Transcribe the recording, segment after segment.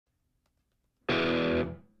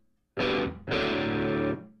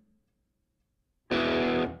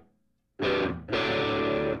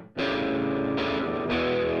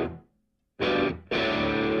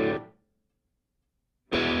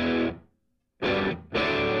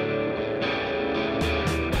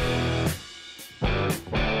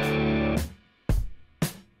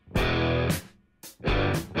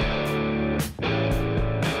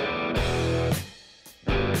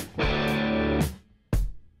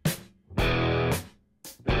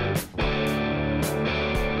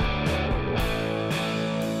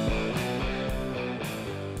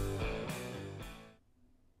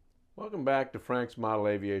Welcome back to Frank's Model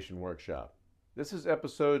Aviation Workshop. This is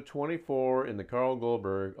episode 24 in the Carl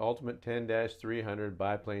Goldberg Ultimate 10-300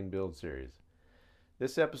 Biplane Build Series.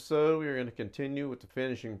 This episode we are going to continue with the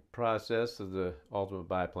finishing process of the Ultimate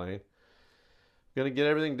Biplane. We're going to get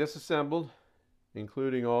everything disassembled,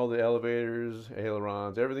 including all the elevators,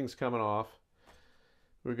 ailerons, everything's coming off.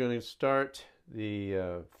 We're going to start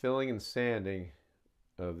the filling and sanding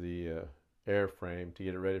of the airframe to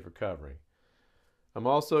get it ready for covering. I'm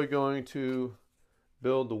also going to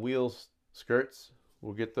build the wheel skirts.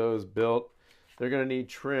 We'll get those built. They're going to need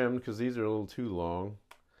trimmed because these are a little too long.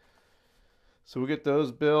 So we'll get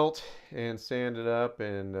those built and sanded up,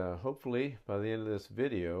 and hopefully by the end of this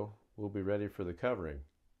video we'll be ready for the covering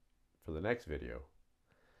for the next video.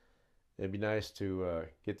 It'd be nice to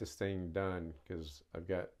get this thing done because I've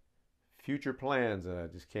got future plans that I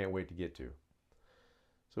just can't wait to get to.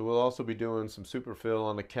 So we'll also be doing some superfill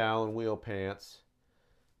on the cowl and wheel pants.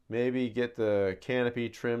 Maybe get the canopy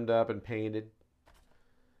trimmed up and painted.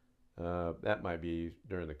 That might be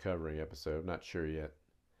during the covering episode, not sure yet.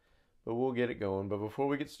 But we'll get it going. But before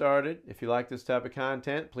we get started, if you like this type of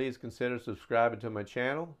content, please consider subscribing to my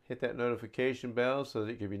channel. Hit that notification bell so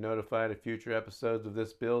that you can be notified of future episodes of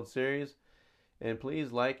this build series. And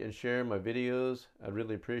please like and share my videos. I'd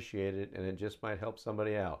really appreciate it, and it just might help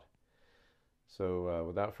somebody out. So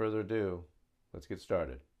without further ado, let's get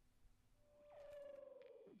started.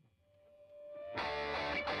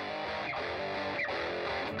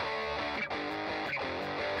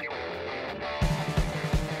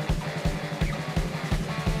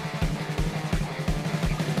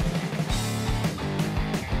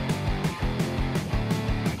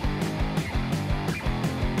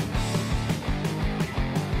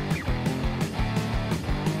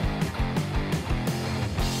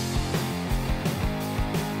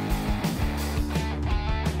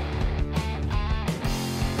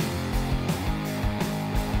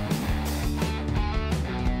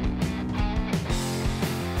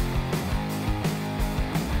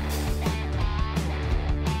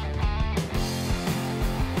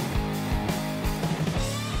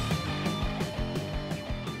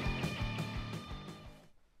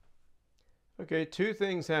 Okay, two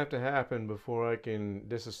things have to happen before I can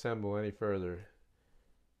disassemble any further.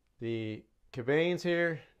 The cabanes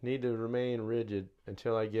here need to remain rigid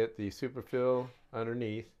until I get the superfill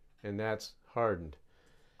underneath, and that's hardened.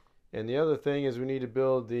 And the other thing is we need to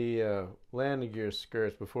build the landing gear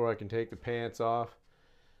skirts before I can take the pants off.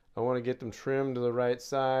 I want to get them trimmed to the right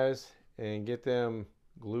size and get them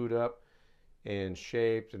glued up and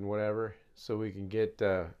shaped and whatever, so we can get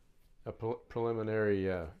a preliminary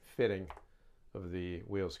fitting of the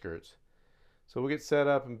wheel skirts. So we'll get set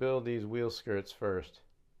up and build these wheel skirts first.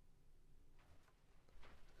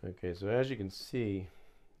 Okay, so as you can see,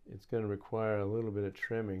 it's going to require a little bit of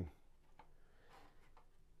trimming.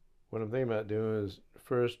 What I'm thinking about doing is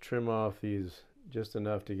first trim off these just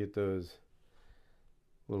enough to get those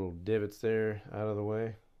little divots there out of the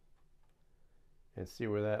way and see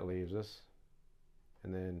where that leaves us.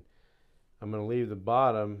 And then I'm going to leave the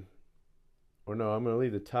bottom, or no, I'm going to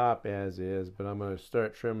leave the top as is, but I'm going to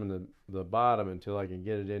start trimming the bottom until I can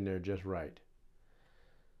get it in there just right.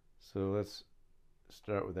 So let's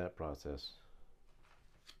start with that process.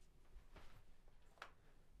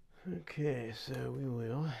 Okay, so we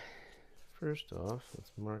will, first off,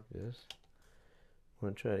 let's mark this. I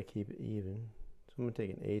want to try to keep it even. So I'm going to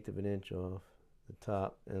take 1/8 of an inch off the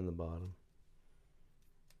top and the bottom.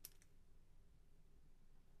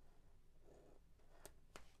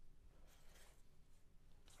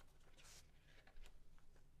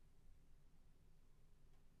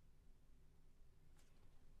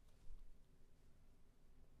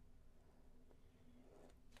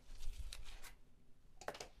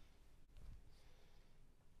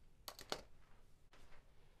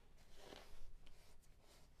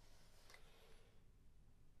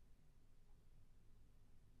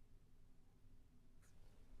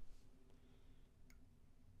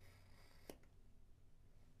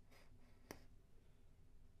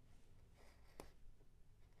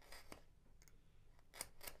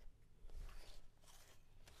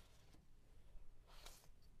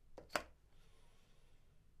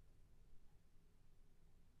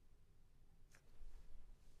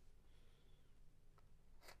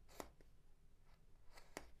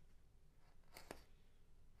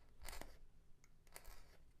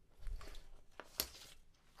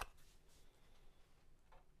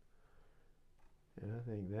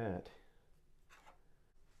 think that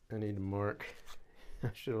I need to mark. I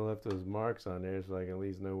should have left those marks on there so I can at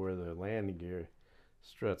least know where the landing gear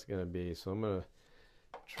strut's going to be. So I'm going to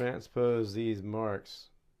transpose these marks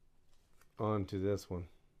onto this one.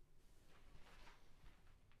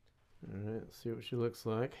 Alright, let's see what she looks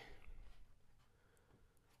like.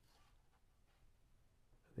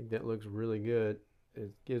 I think that looks really good.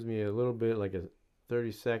 It gives me a little bit like a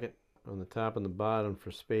 30-second on the top and the bottom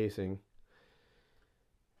for spacing.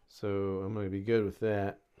 So I'm going to be good with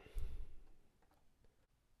that.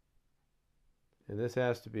 And this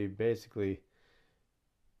has to be basically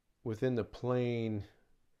within the plane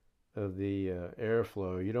of the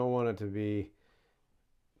airflow. You don't want it to be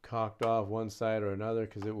cocked off one side or another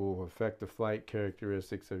because it will affect the flight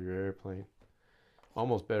characteristics of your airplane.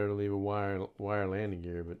 Almost better to leave a wire landing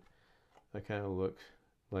gear, but I kind of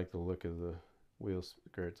like the look of the wheel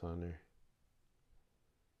skirts on there.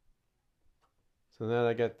 So now that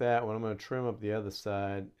I got that one, I'm going to trim up the other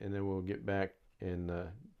side, and then we'll get back and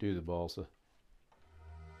do the balsa.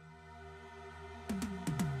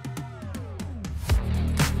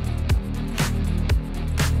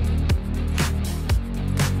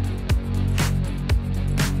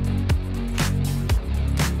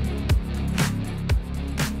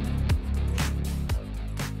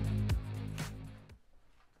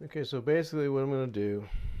 Okay, so basically what I'm going to do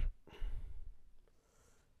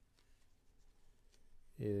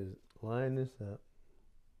is line this up.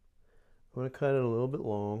 I'm going to cut it a little bit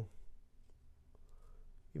long.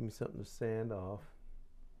 Give me something to sand off.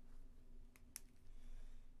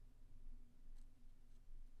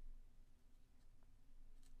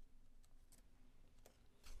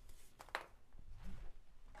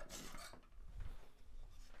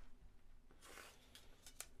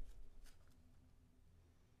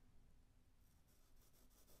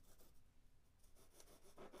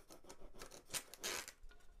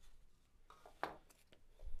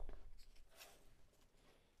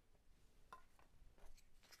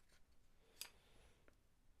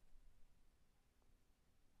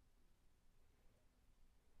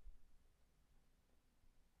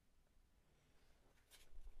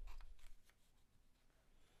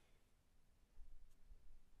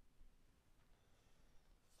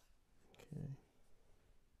 Okay.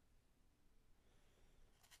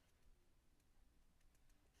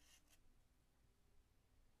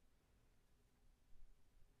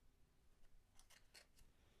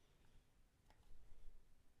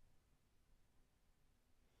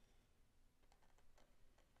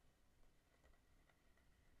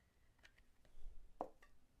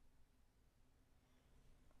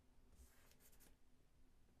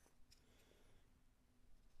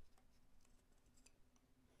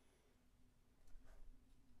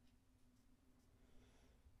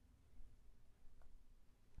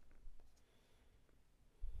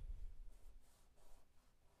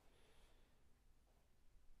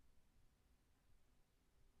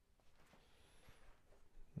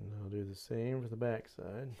 And I'll do the same for the back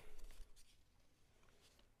side.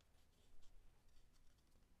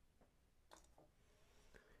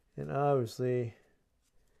 And obviously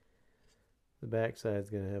the back side is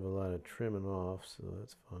going to have a lot of trimming off, so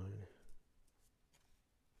that's fine.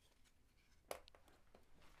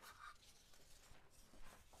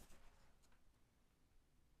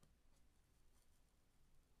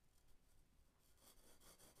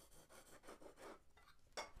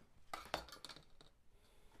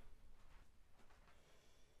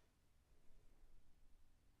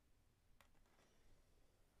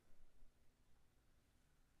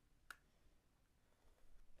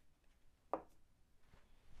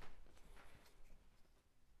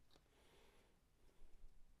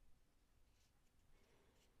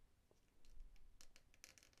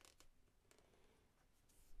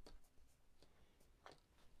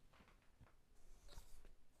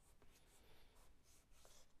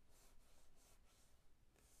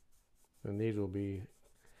 And these will be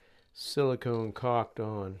silicone caulked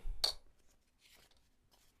on.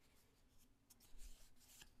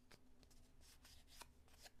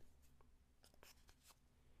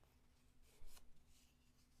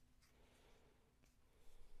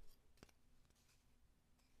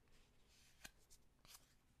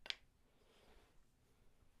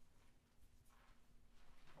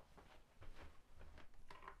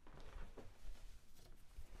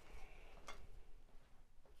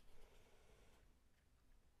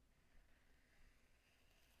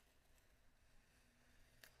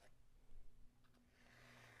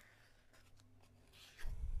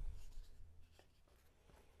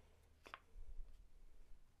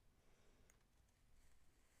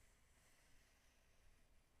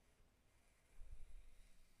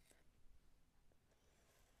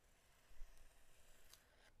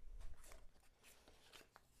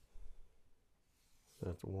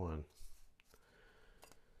 That's one.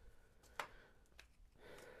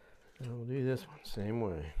 And we'll do this one same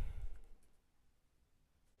way.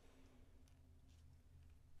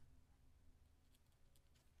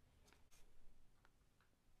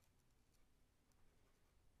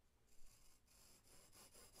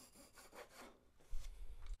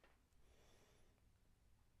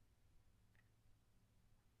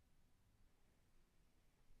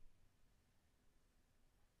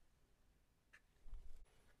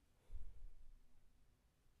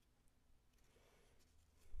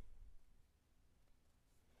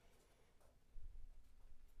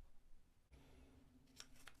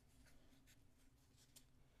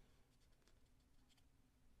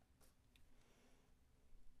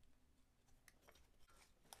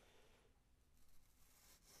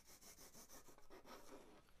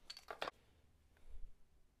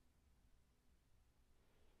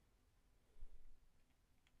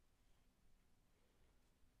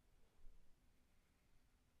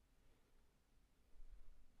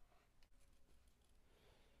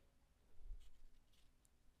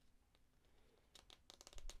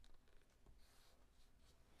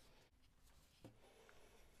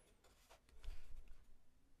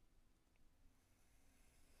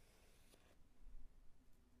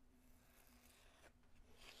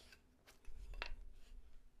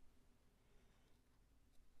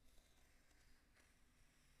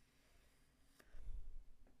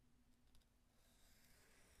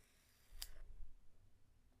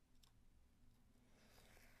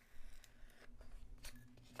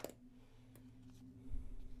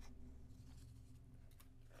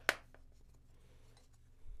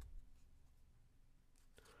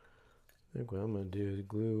 I think what I'm going to do is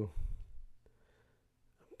glue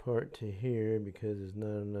a part to here because there's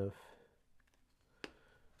not enough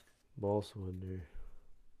balsa wood there.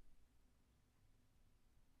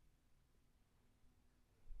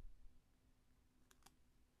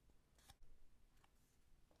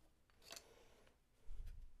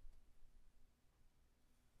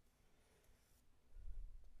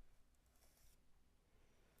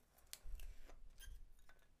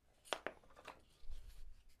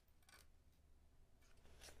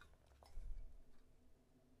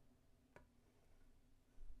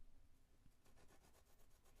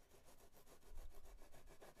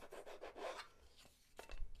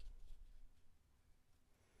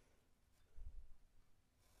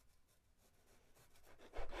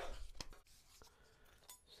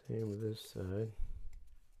 Same with this side.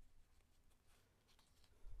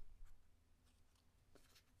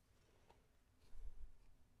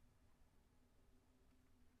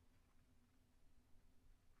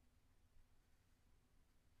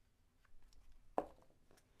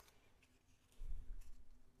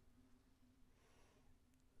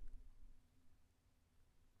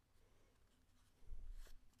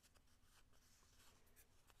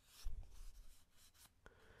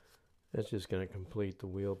 That's just going to complete the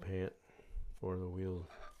wheel pant or the wheel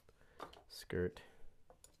skirt.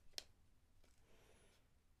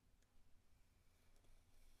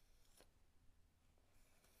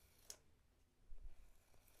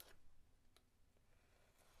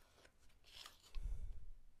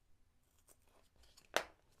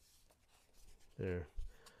 There.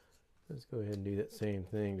 Let's go ahead and do that same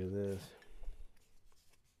thing to this.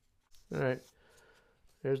 Alright.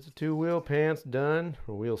 There's the two wheel pants done,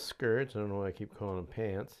 or wheel skirts. I don't know why I keep calling them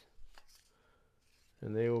pants.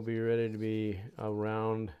 And they will be ready to be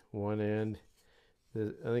around one end.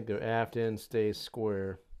 I think the aft end stays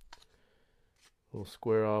square. We'll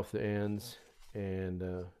square off the ends, and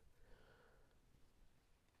we're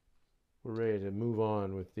ready to move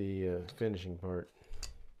on with the finishing part.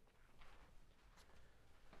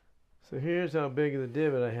 So here's how big of the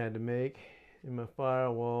divot I had to make in my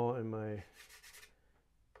firewall and my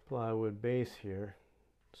plywood base here.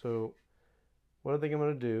 So what I think I'm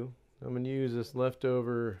going to do, I'm going to use this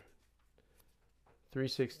leftover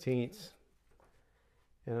 3/16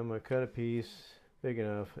 and I'm going to cut a piece big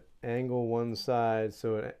enough, angle one side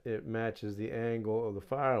so it matches the angle of the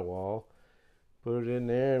firewall, put it in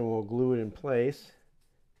there, and we'll glue it in place,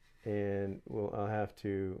 and I'll have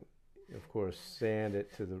to, of course, sand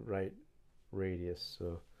it to the right radius.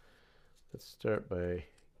 So let's start by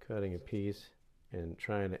cutting a piece and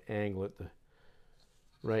trying to angle it the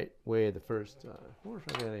right way the first time. I wonder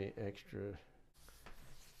if I got any extra.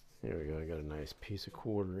 There we go, I got a nice piece of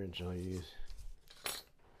 1/4 inch I'll use.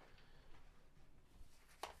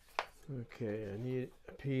 Okay, I need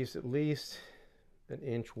a piece at least 1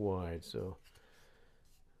 inch wide, so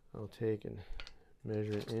I'll take and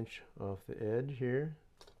measure 1 inch off the edge here.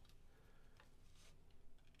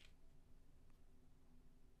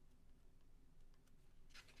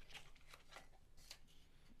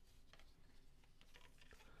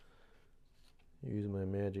 Use my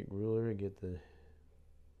magic ruler to get the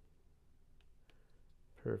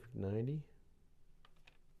perfect 90.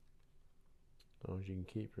 As long as you can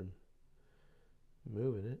keep from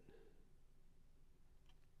moving it.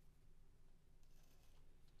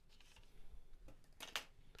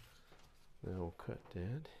 Now we'll cut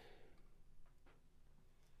that.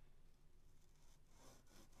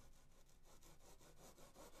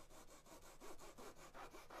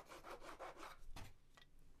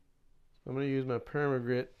 I'm going to use my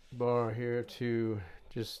permagrit bar here to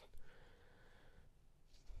just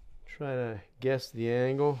try to guess the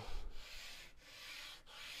angle.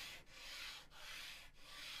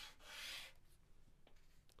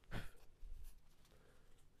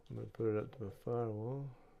 I'm going to put it up to my firewall.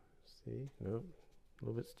 See? Nope. A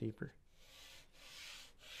little bit steeper.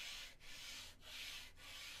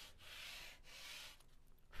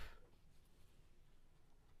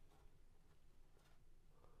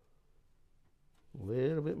 A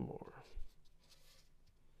little bit more.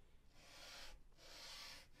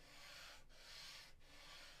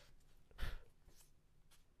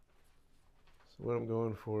 So what I'm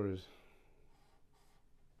going for is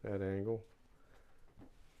that angle.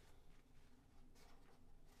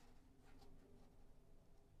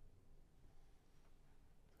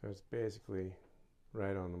 That's basically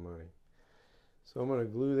right on the money. So I'm going to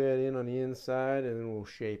glue that in on the inside and then we'll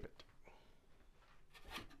shape it.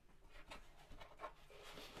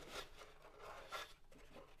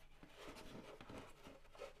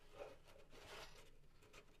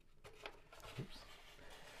 Oops.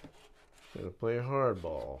 Gonna play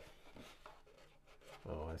hardball.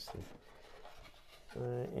 Oh, I see.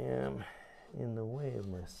 I am in the way of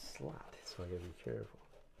my slot, so I gotta be careful.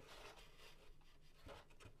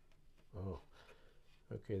 Oh,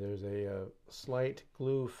 okay, there's a slight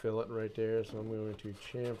glue fillet right there, so I'm going to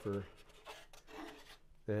chamfer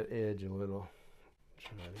that edge a little.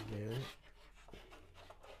 Try it again.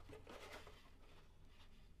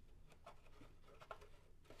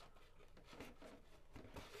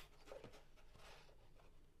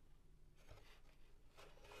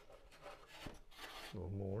 A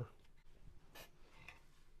little more.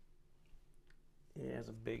 Yeah, there's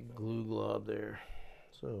a big glue glob there.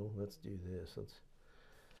 So let's do this.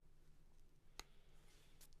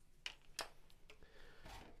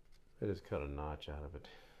 I just cut a notch out of it.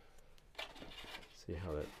 See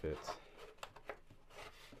how that fits.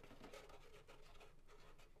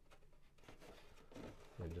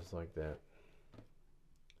 And just like that.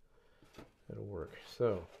 That'll work.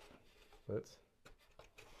 So let's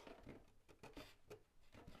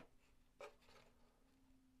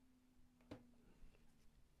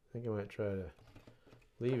I think I might try to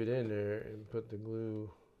leave it in there and put the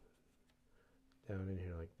glue down in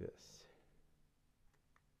here like this.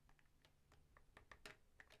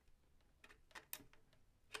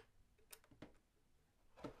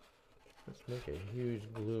 Let's make a huge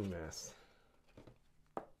glue mess.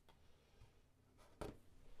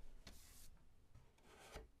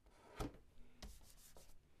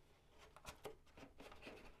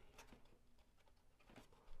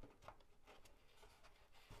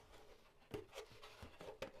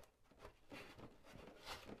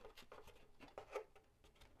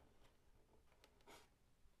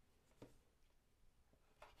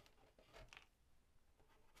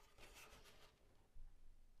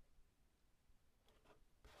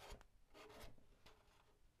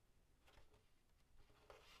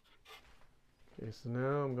 Okay, so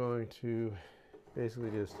now I'm going to basically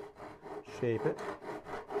just shape it.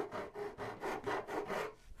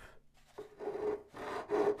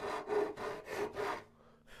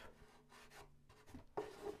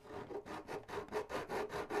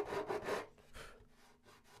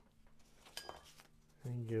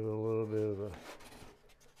 And give it a little bit of a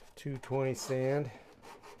 220 sand.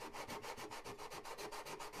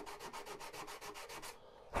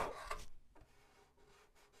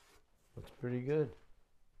 Looks pretty good.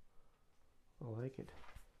 I like it.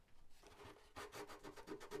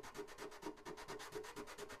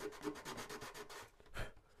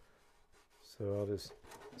 So I'll just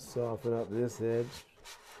soften up this edge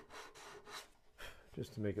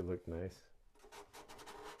just to make it look nice.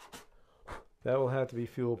 That will have to be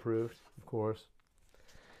fuel proofed, of course.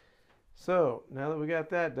 So now that we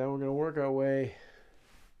got that done, we're going to work our way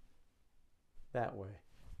that way.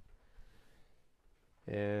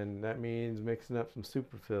 And that means mixing up some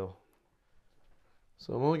superfill.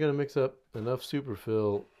 So I'm only going to mix up enough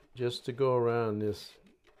superfill just to go around this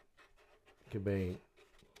cabane,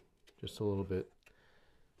 just a little bit,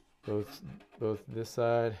 both this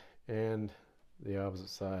side and the opposite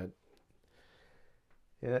side.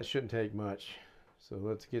 Yeah, that shouldn't take much. So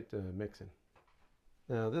let's get to mixing.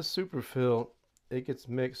 Now this superfill, it gets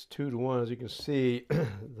mixed 2-to-1. As you can see,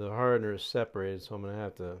 the hardener is separated, so I'm gonna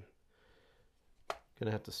have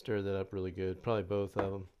to stir that up really good. Probably both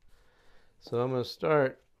of them. So I'm gonna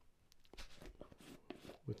start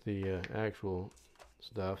with the actual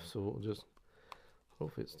stuff. So we'll just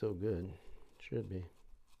hopefully it's still good. It should be.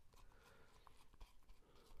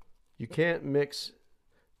 You can't mix.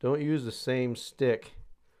 Don't use the same stick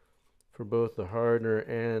for both the hardener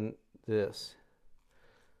and this,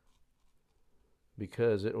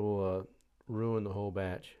 because it will ruin the whole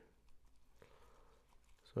batch.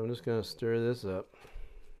 So I'm just going to stir this up.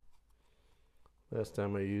 Last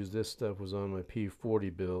time I used this stuff was on my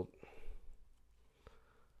P40 build.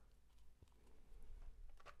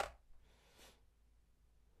 So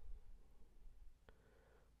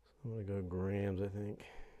I'm going to go grams, I think.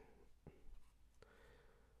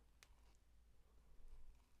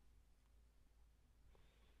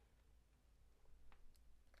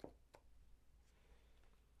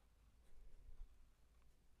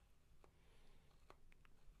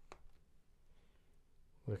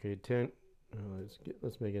 Okay, 10.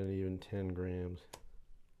 Let's make it an even 10 grams.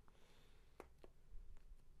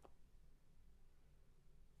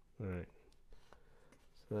 All right.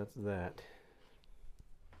 So that's that.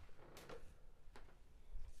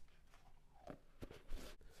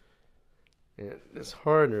 And this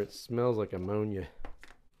hardener, it smells like ammonia.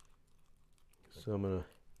 So I'm gonna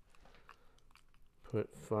put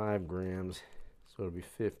 5 grams, so it'll be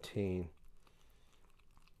 15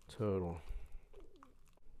 total.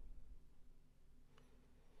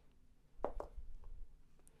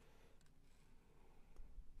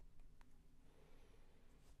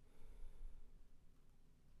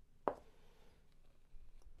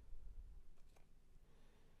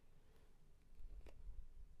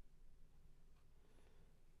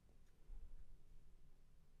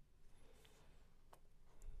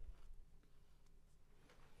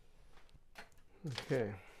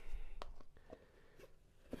 Okay,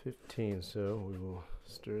 15, so we will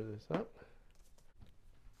stir this up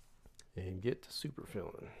and get to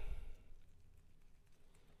superfilling.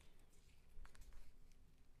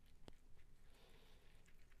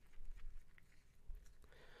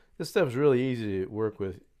 This stuff is really easy to work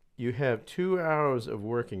with. You have 2 hours of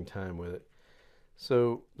working time with it.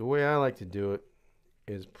 So the way I like to do it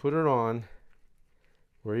is put it on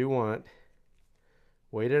where you want,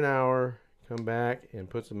 wait an hour, come back and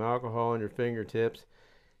put some alcohol on your fingertips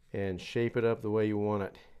and shape it up the way you want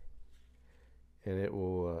it. And it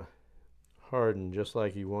will harden just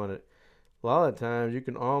like you want it. A lot of times you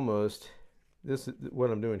can almost,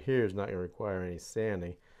 what I'm doing here is not going to require any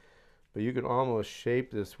sanding, but you can almost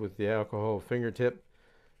shape this with the alcohol fingertip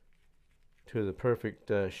to the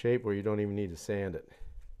perfect shape where you don't even need to sand it.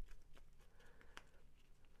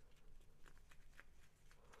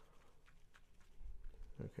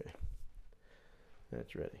 Okay,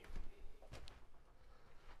 that's ready.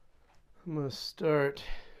 I'm going to start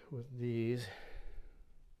with these.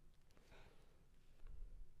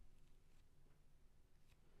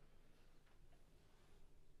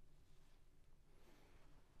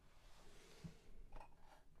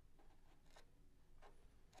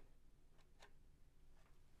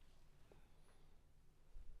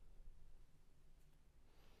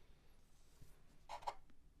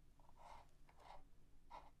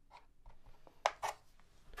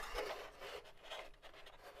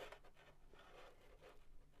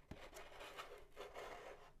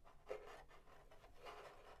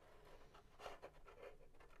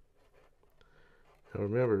 Now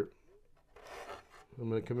remember, I'm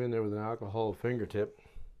going to come in there with an alcohol fingertip.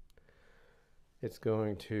 It's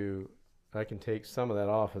going to, I can take some of that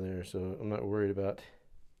off of there, so I'm not worried about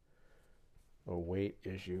a weight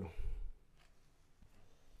issue.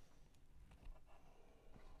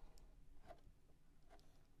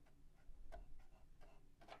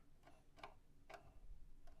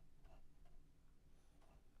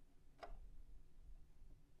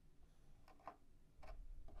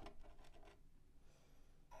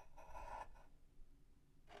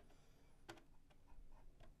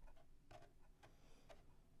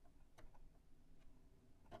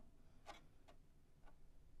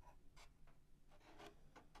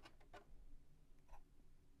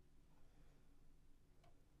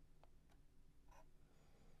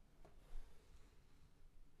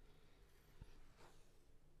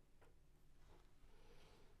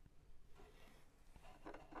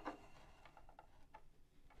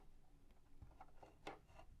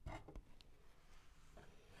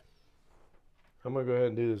 I'm going to go ahead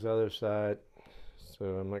and do this other side, so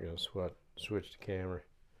I'm not going to switch the camera.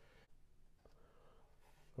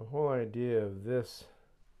 The whole idea of this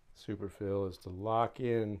superfill is to lock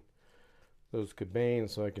in those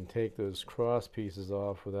cabanes so I can take those cross pieces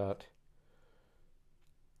off without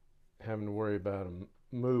having to worry about them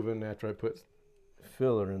moving after I put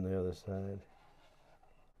filler in the other side.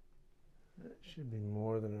 That should be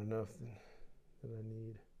more than enough that I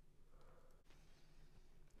need.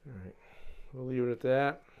 Alright, we'll leave it at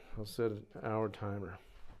that. I'll set an hour timer.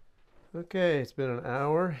 Okay, it's been an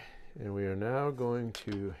hour and we are now going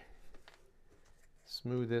to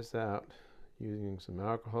smooth this out using some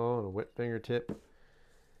alcohol and a wet fingertip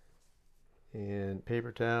and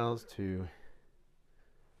paper towels to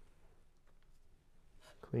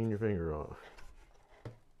clean your finger off.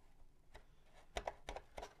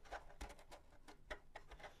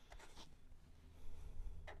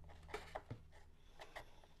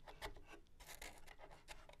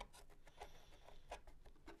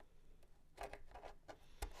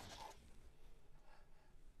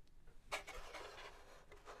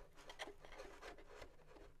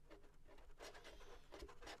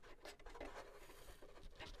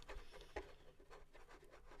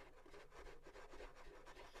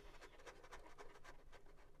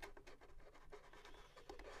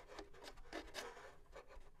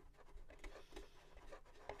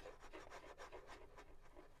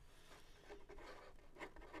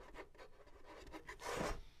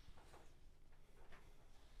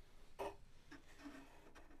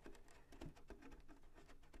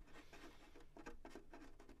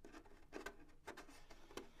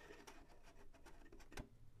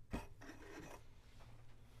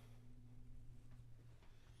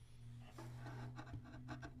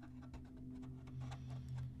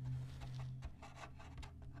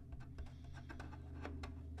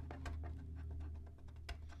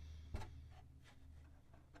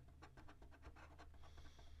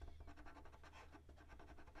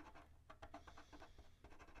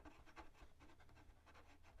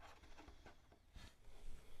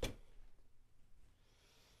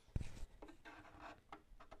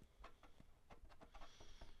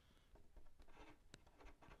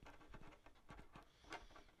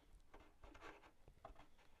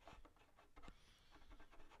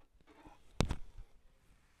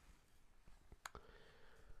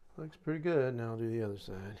 Looks pretty good. Now I'll do the other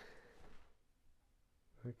side.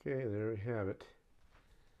 Okay, there we have it.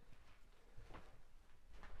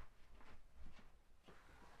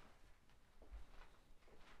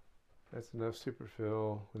 That's enough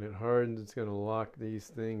superfill. When it hardens, it's going to lock these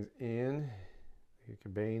things in, the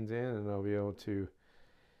cabanes in, and I'll be able to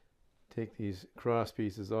take these cross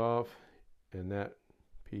pieces off and that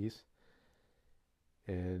piece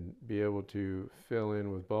and be able to fill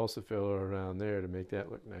in with balsa filler around there to make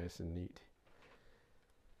that look nice and neat.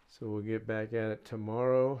 So we'll get back at it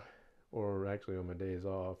tomorrow, or actually on my days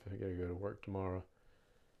off. I gotta go to work tomorrow.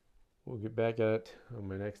 We'll get back at it on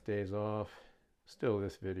my next days off. Still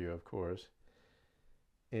this video, of course.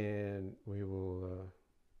 And we will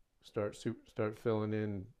start filling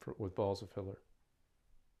in with balsa filler.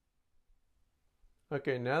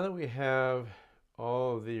 Okay, now that we have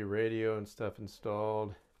all of the radio and stuff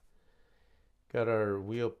installed, got our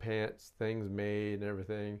wheel pants things made and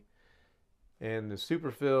everything, and the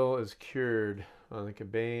superfill is cured on the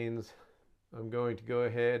cabanes, I'm going to go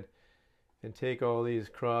ahead and take all these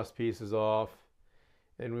cross pieces off,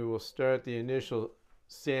 and we will start the initial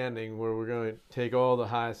sanding where we're going to take all the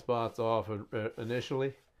high spots off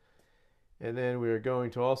initially, and then we are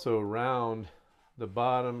going to also round the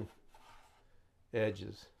bottom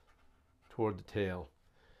edges toward the tail.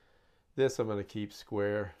 This I'm going to keep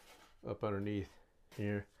square up underneath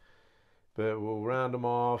here, but we'll round them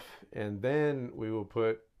off and then we will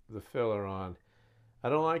put the filler on. I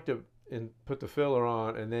don't like to put the filler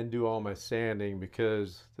on and then do all my sanding,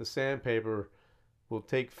 because the sandpaper will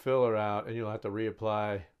take filler out and you'll have to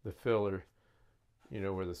reapply the filler, you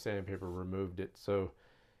know, where the sandpaper removed it. So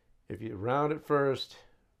if you round it first,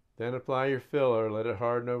 then apply your filler, let it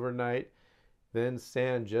harden overnight, then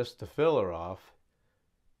sand just the filler off,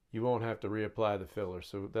 you won't have to reapply the filler.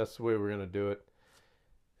 So that's the way we're going to do it.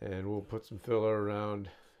 And we'll put some filler around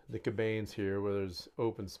the cabanes here where there's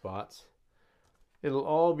open spots. It'll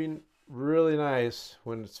all be really nice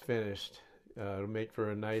when it's finished. It'll make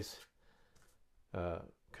for a nice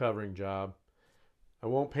covering job. I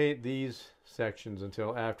won't paint these sections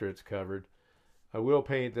until after it's covered. I will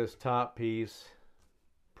paint this top piece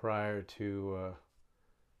prior to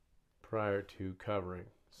covering.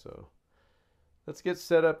 So let's get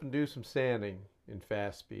set up and do some sanding in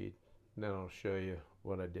fast speed, and then I'll show you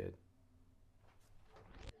what I did.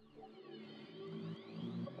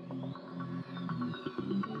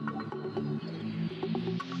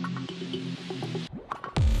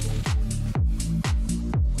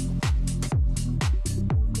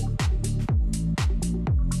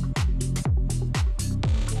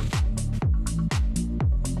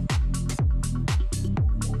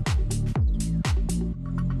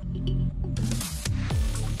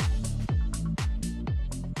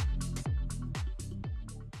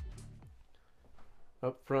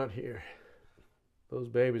 front here. Those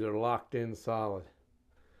babies are locked in solid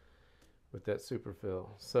with that superfill.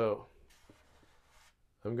 So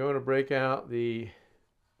I'm going to break out the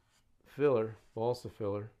filler, balsa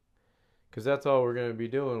filler, because that's all we're going to be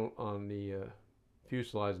doing on the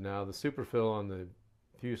fuselage now. The superfill on the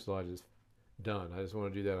fuselage is done. I just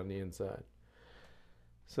want to do that on the inside.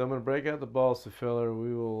 So I'm going to break out the balsa filler.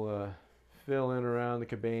 We will fill in around the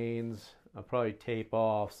cabanes. I'll probably tape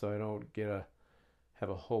off so I don't have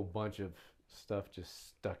a whole bunch of stuff just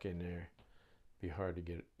stuck in there. Be hard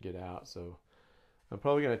to get out. So I'm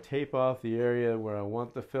probably going to tape off the area where I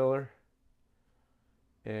want the filler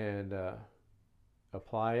and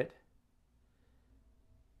apply it.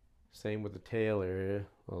 Same with the tail area.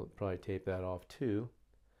 I'll probably tape that off too.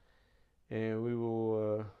 And we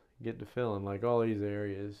will get to filling like all these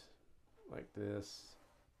areas like this.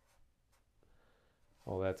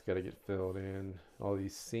 All that's got to get filled in. All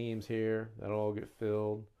these seams here, that'll all get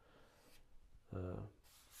filled.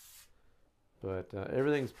 But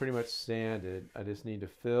everything's pretty much sanded. I just need to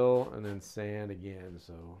fill and then sand again.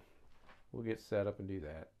 So we'll get set up and do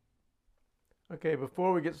that. Okay,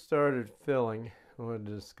 before we get started filling, I wanted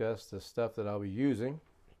to discuss the stuff that I'll be using.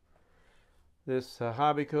 This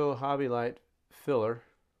Hobbyco Hobby Light filler.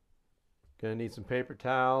 Gonna need some paper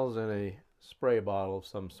towels and a spray bottle of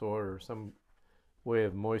some sort, or some way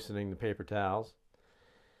of moistening the paper towels.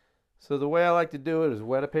 So the way I like to do it is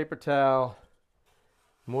wet a paper towel,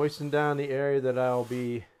 moisten down the area that I'll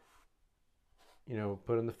be,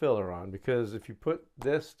 putting the filler on. Because if you put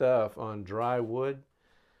this stuff on dry wood,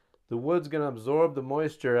 the wood's going to absorb the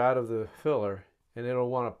moisture out of the filler, and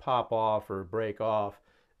it'll want to pop off or break off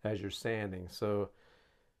as you're sanding. So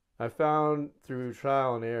I found through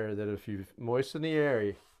trial and error that if you moisten the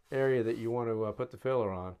area that you want to put the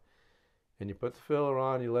filler on, and you put the filler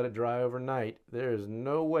on, you let it dry overnight, there is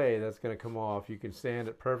no way that's going to come off. You can sand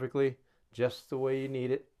it perfectly, just the way you need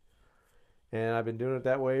it. And I've been doing it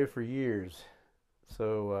that way for years.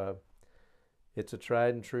 So it's a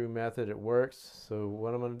tried and true method. It works. So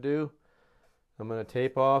what I'm going to do, I'm going to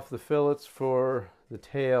tape off the fillets for the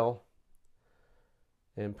tail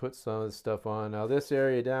and put some of the stuff on. Now this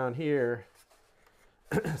area down here,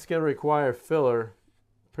 it's going to require filler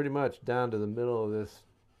pretty much down to the middle of this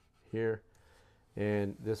here.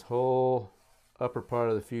 And this whole upper part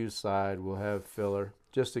of the fuse side will have filler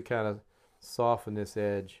just to kind of soften this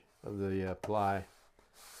edge of the ply.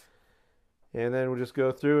 And then we'll just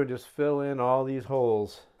go through and just fill in all these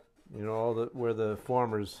holes, where the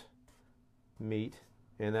formers meet,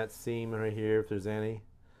 and that seam right here if there's any.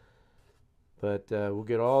 But we'll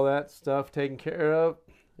get all that stuff taken care of,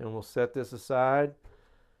 and we'll set this aside,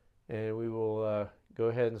 and we will go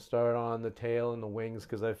ahead and start on the tail and the wings,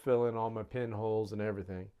 because I fill in all my pinholes and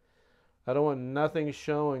everything. I don't want nothing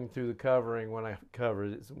showing through the covering when I cover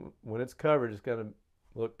it. When it's covered, it's going to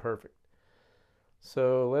look perfect.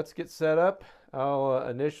 So let's get set up. I'll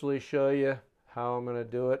initially show you how I'm going to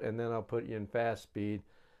do it, and then I'll put you in fast speed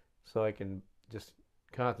so I can just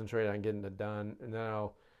concentrate on getting it done. And then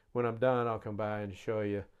when I'm done, I'll come by and show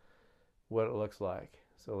you what it looks like.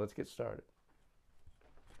 So let's get started.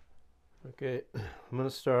 Okay, I'm going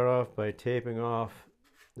to start off by taping off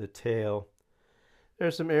the tail.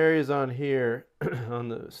 There's some areas on here on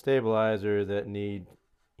the stabilizer that need,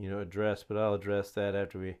 addressed, but I'll address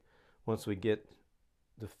that once we get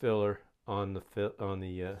the filler on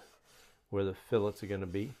the where the fillets are going to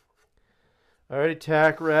be. I already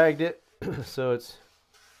tack ragged it so it's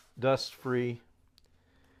dust free.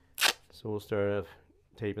 So we'll start off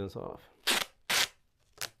taping this off.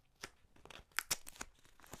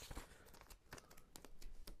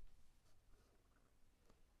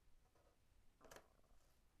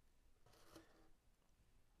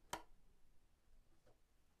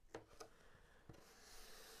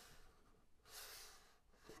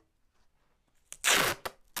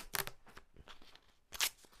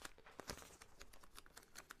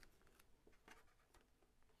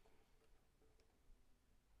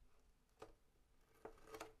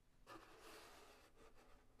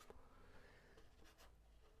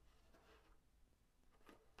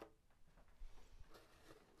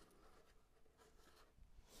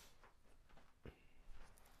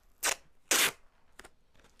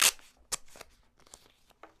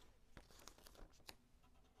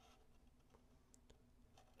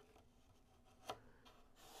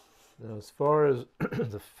 Now, as far as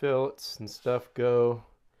the fillets and stuff go,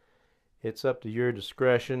 it's up to your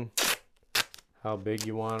discretion how big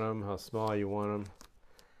you want them, how small you want them.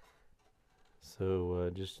 So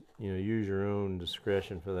just use your own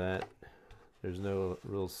discretion for that. There's no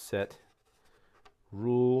real set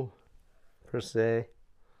rule per se.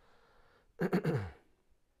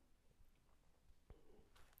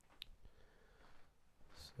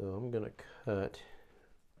 So I'm going to cut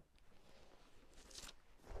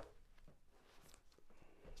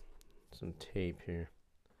some tape here.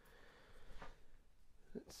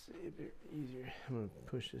 Let's see if it's easier. I'm going to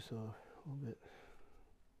push this off a little bit.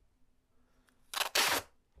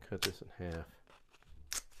 Cut this in half.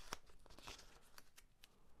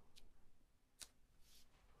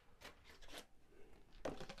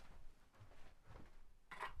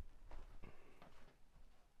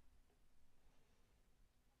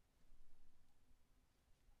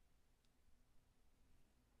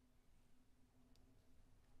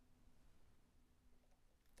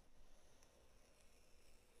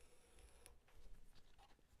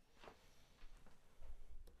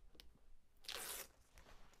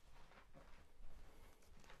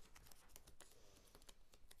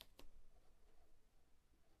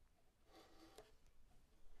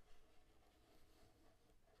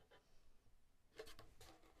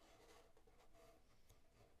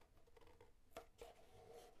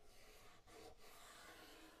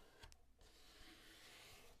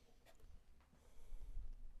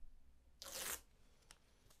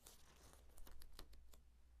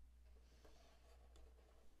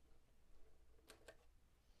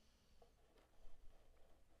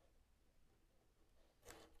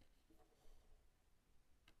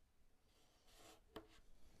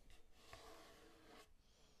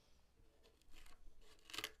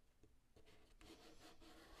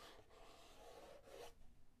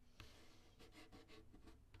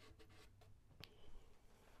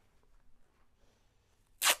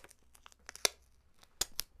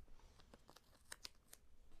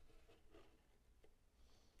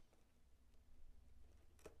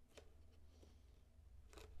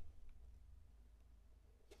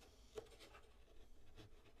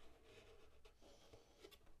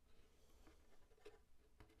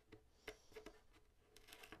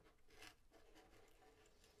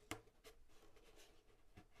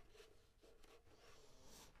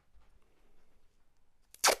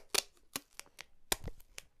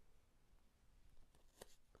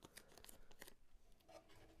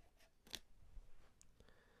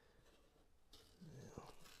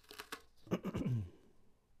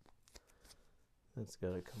 That's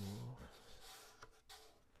got to come off.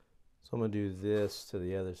 So I'm going to do this to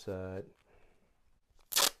the other side.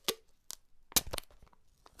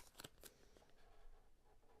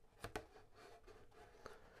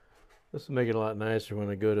 This will make it a lot nicer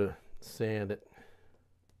when I go to sand it.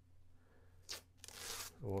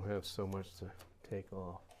 I won't have so much to take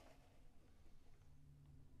off.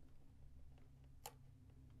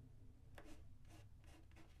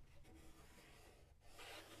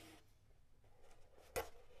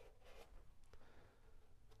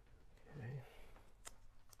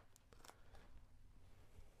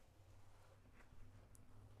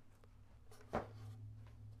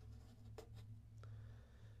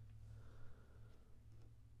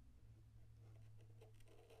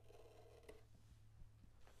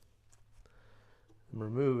 I'm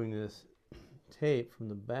removing this tape from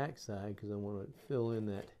the back side because I want to fill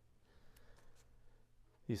in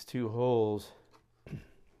these two holes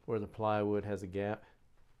where the plywood has a gap.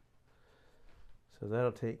 So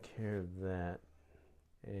that'll take care of that.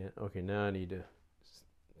 And okay, now I need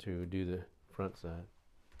to do the front side.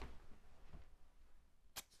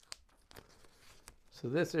 So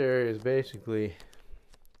this area is basically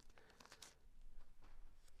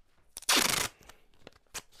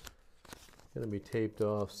going to be taped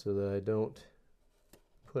off so that I don't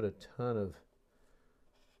put a ton of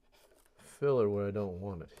filler where I don't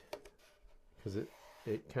want it, because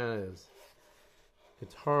it kind of is,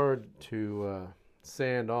 it's hard to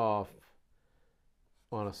sand off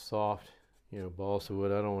on a soft, balsa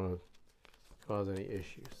wood. I don't want to cause any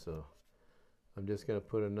issues, so I'm just going to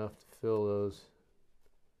put enough to fill those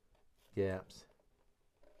gaps.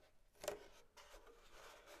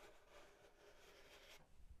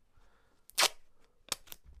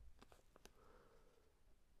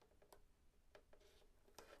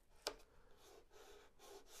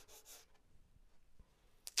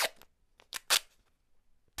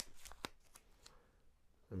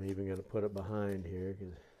 I'm even going to put it behind here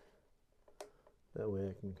because that way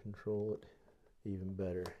I can control it even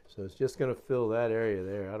better. So it's just going to fill that area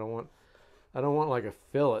there. I don't want like a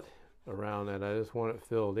fillet around that. I just want it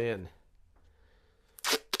filled in.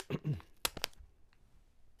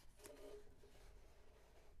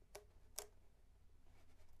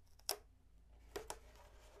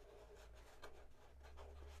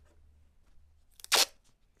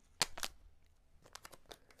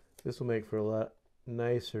 This will make for a lot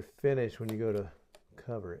nicer finish when you go to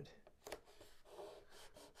cover it.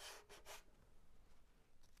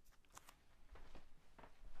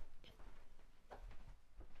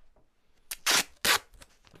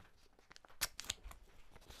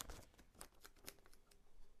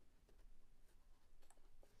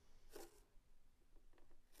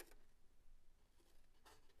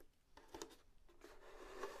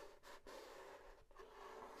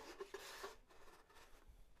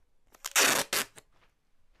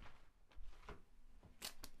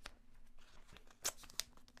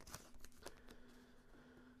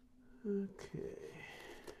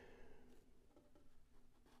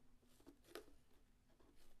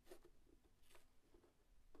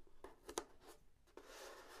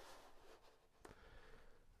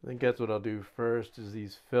 think that's what I'll do first, is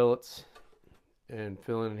these fillets and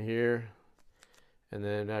fill in here, and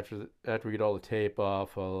then after we get all the tape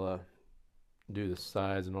off, I'll do the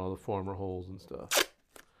sides and all the former holes and stuff.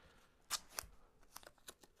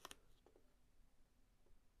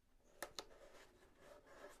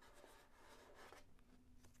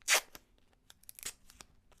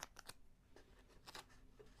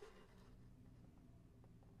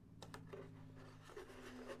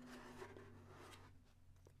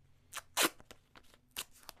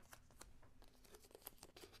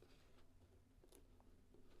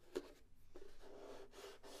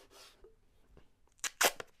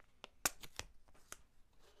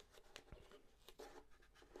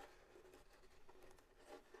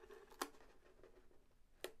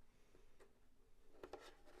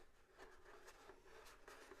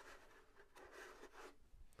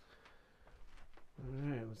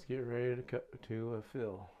 Alright, let's get ready to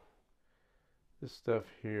fill. This stuff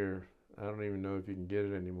here, I don't even know if you can get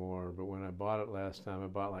it anymore, but when I bought it last time, I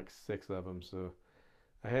bought like 6 of them, so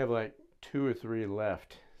I have like 2 or 3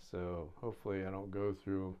 left, so hopefully I don't go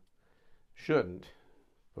through them. Shouldn't,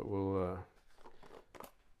 but we'll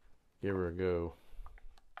give her a go.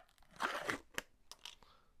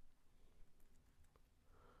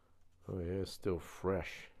 Oh yeah, it's still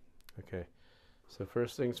fresh. Okay, so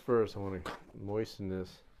first things first, I want to moisten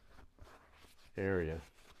this area.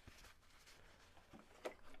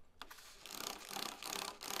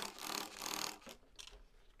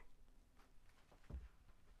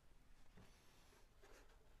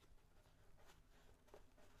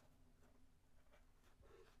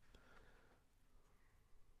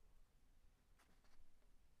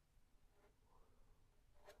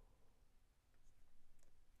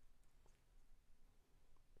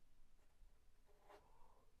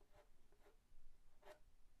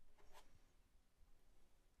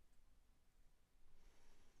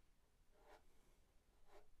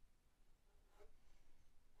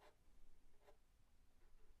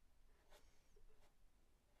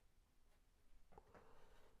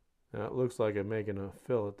 Now it looks like I'm making a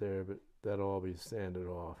fillet there, but that'll all be sanded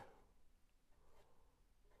off.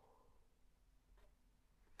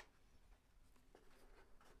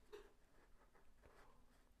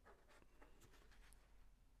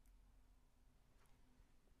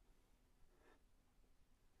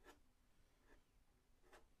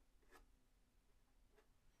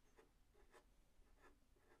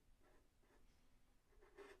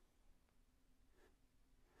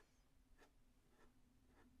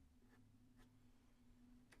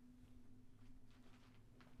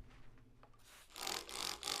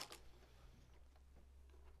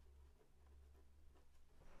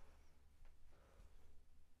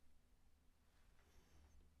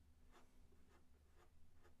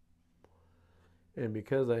 And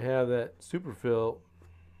because I have that superfill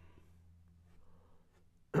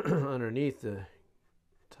underneath the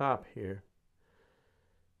top here,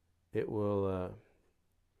 it will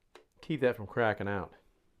keep that from cracking out.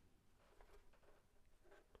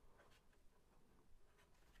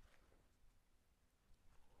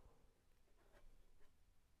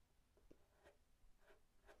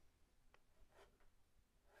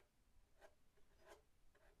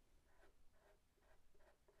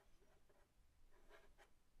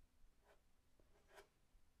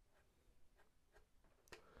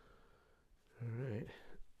 Alright,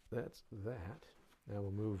 that's that. Now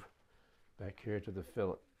we'll move back here to the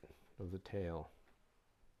fillet of the tail.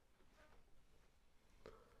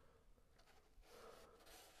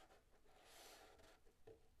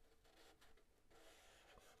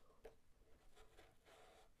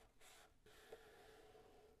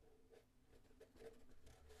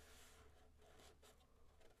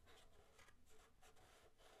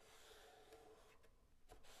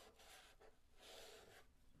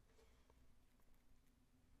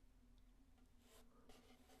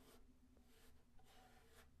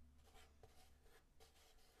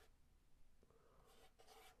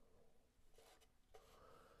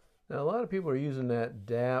 Now a lot of people are using that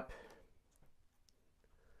DAP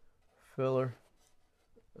filler.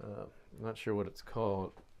 I'm not sure what it's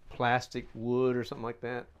called. Plastic wood or something like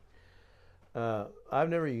that. I've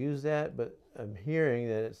never used that, but I'm hearing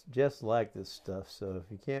that it's just like this stuff. So if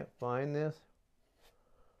you can't find this,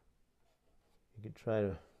 you can try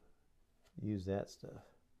to use that stuff.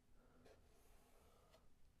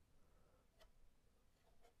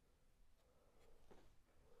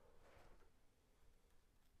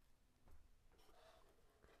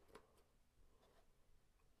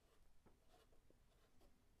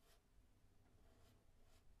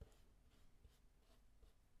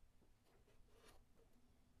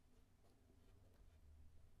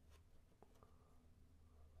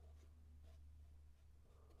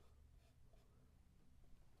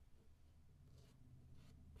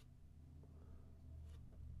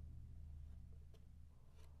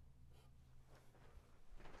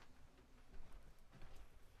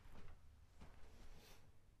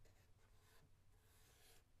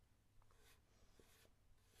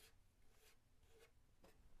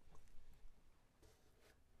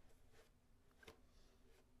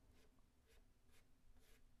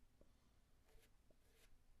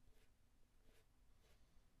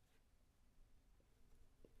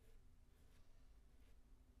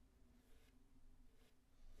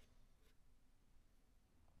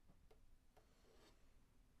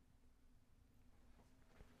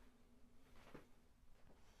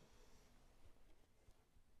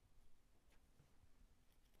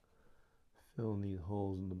 filling these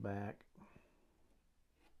holes in the back.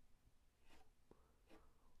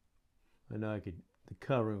 I know the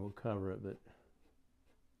covering will cover it, but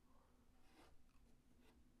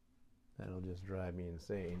that'll just drive me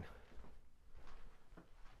insane.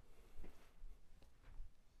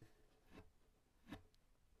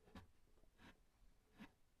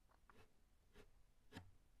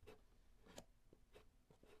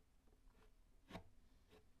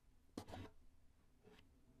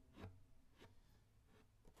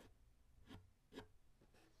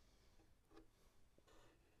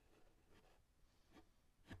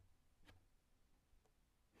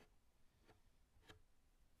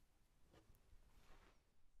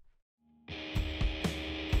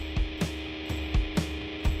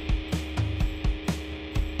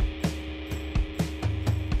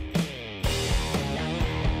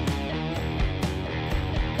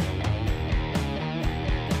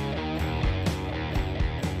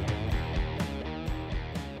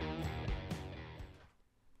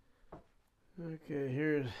 Okay,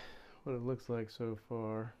 here's what it looks like so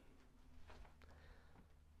far.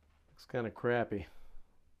 Looks kind of crappy,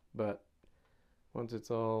 but once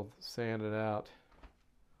it's all sanded out,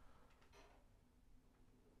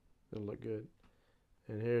 it'll look good.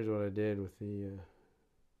 And here's what I did with the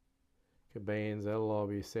cabanes. That'll all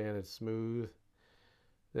be sanded smooth.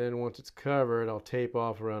 Then once it's covered, I'll tape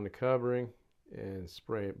off around the covering and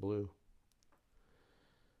spray it blue.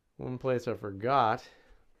 One place I forgot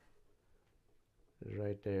is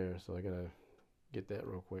right there, so I gotta get that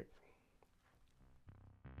real quick.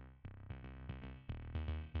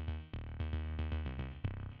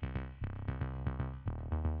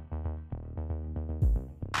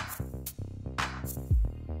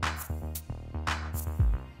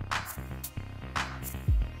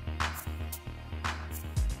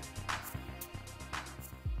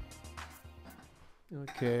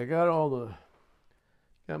 Okay, I got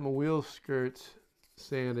my wheel skirts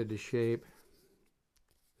sanded to shape.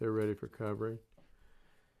 They're ready for covering.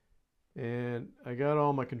 And I got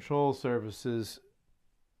all my control surfaces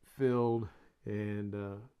filled, and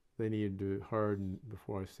they needed to harden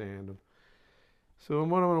before I sand them. So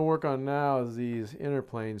what I'm going to work on now is these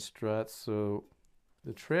interplane struts. So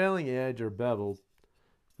the trailing edge are beveled,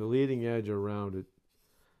 the leading edge are rounded.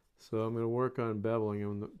 So I'm going to work on beveling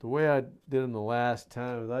them. The way I did them the last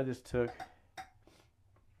time is I just took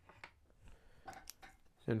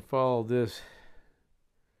and followed this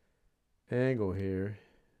angle here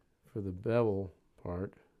for the bevel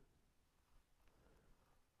part.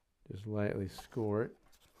 Just lightly score it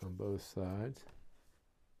on both sides,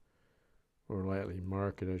 or lightly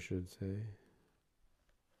mark it, I should say.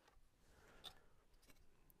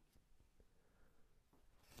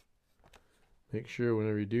 Make sure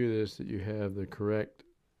whenever you do this that you have the correct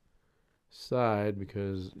side,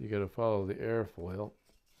 because you got to follow the airfoil.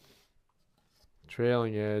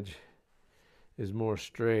 Trailing edge is more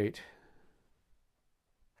straight.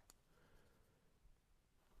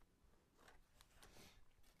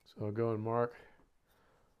 So I'll go and mark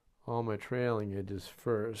all my trailing edges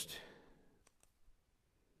first.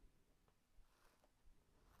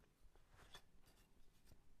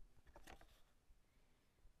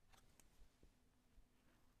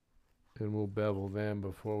 And we'll bevel them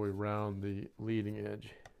before we round the leading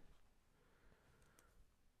edge.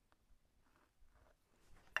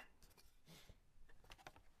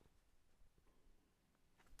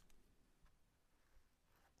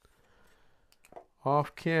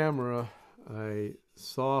 Off camera, I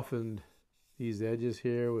softened these edges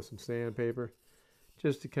here with some sandpaper,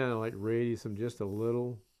 just to kind of like radius them just a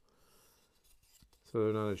little, so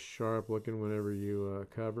they're not as sharp looking whenever you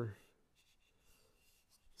cover.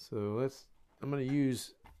 So I'm going to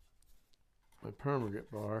use my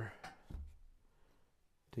permagrip bar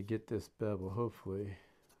to get this bevel. Hopefully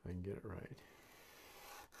I can get it right.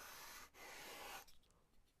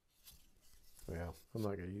 Well, I'm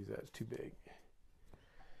not going to use that, it's too big.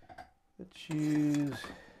 Let's use,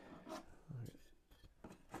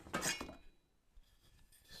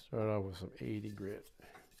 start off with some 80 grit.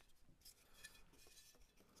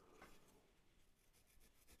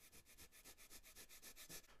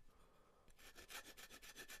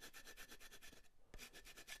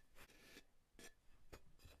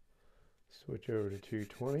 Switch over to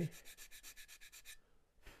 220.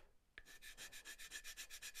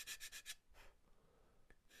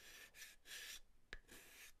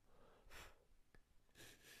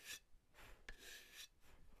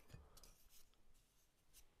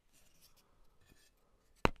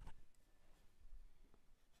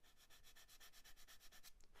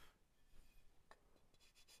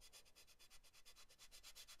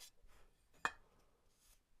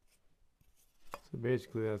 So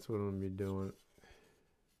basically that's what I'm going to be doing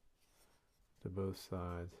to both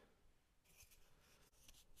sides.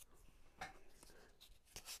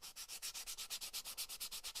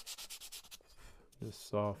 Just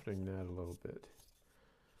softening that a little bit.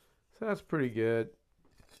 So that's pretty good.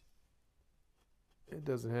 It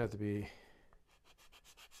doesn't have to be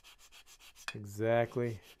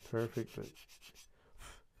exactly perfect, but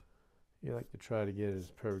you like to try to get it as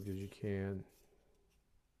perfect as you can.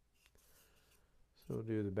 So we'll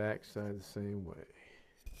do the back side the same way.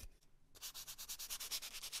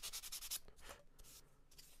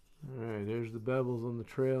 Alright, there's the bevels on the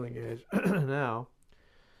trailing edge. Now,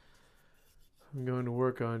 I'm going to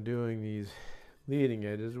work on doing these leading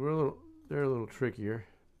edges. They're a little trickier.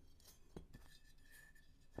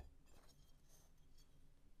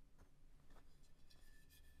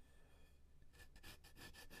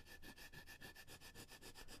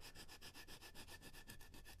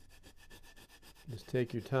 Just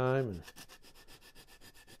take your time and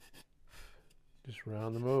just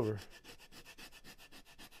round them over.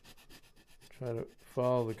 Try to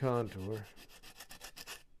follow the contour.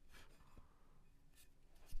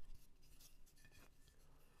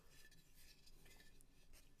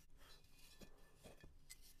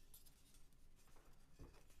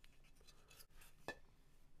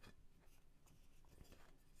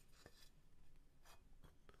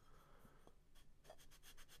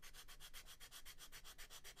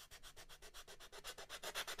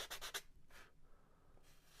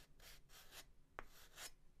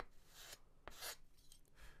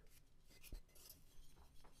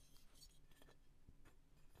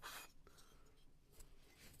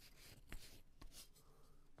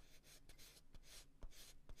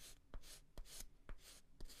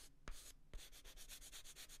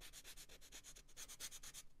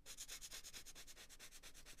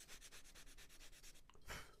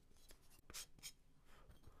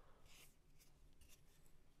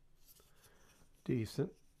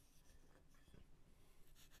 Decent.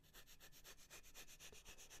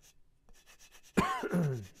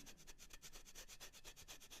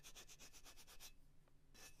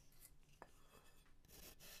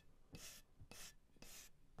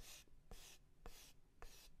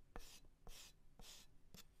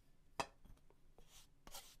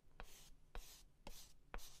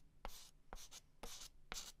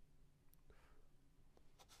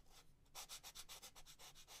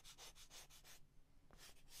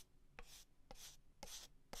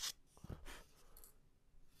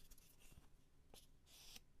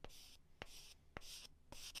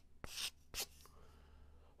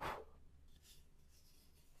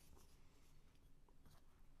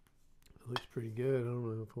 Looks pretty good. I don't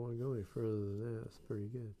know if I want to go any further than that. It's pretty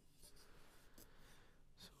good.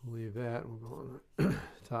 So we'll leave that and we'll go on the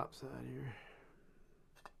top side here.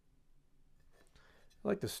 I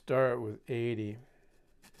like to start with 80.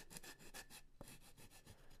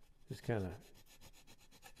 Just kind of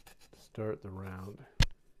start the round.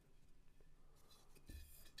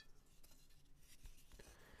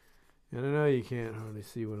 And I know you can't hardly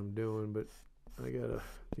see what I'm doing, but I gotta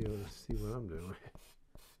be able to see what I'm doing.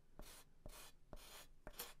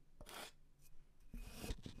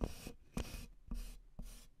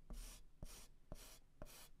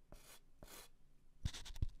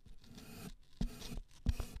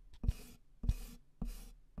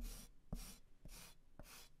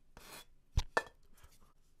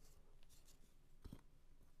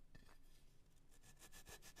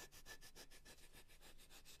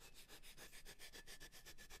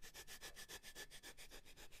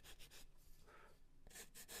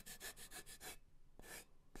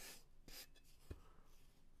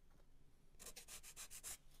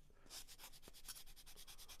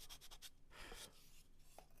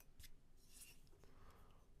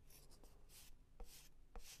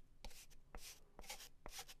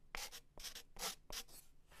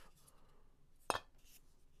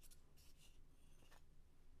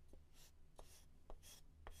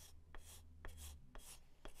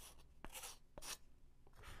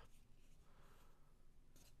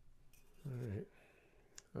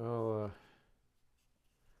 Alright,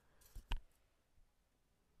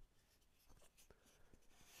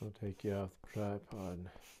 I'll take you off the tripod and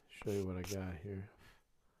show you what I got here.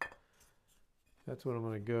 That's what I'm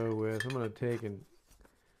going to go with. I'm going to take and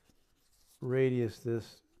radius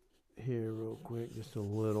this here real quick, just a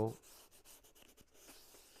little.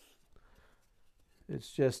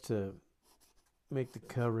 It's just to make the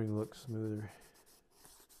covering look smoother.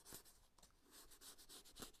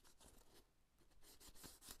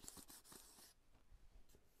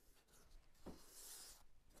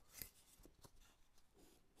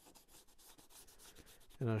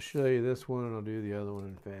 And I'll show you this one, and I'll do the other one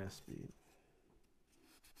in fast speed.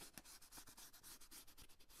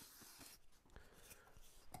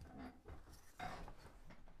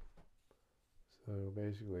 So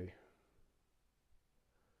basically,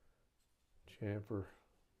 chamfer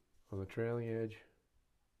on the trailing edge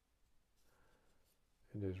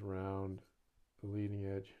and just round the leading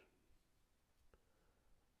edge.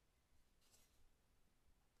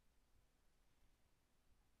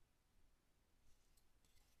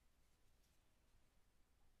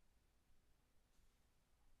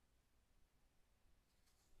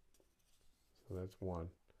 So that's one.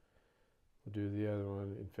 We'll do the other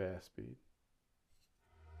one in fast speed.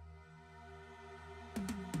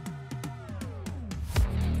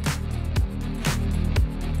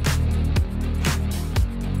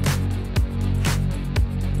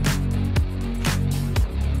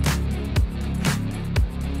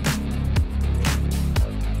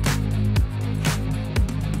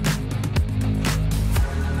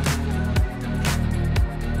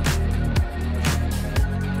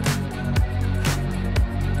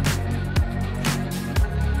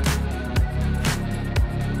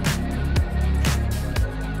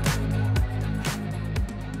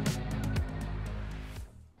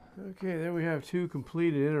 Okay, there we have two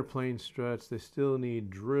completed interplane struts. They still need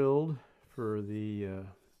drilled for the,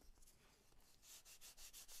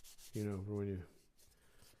 for when you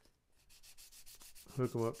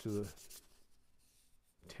hook them up to the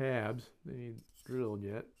tabs. They need drilled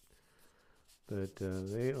yet, but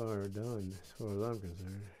they are done as far as I'm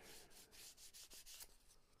concerned.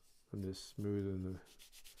 I'm just smoothing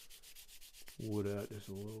the wood out just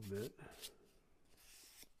a little bit.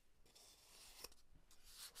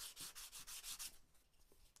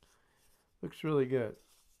 Looks really good.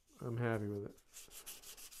 I'm happy with it.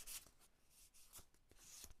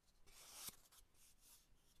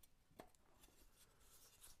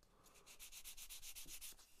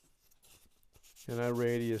 And I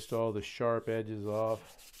radiused all the sharp edges off.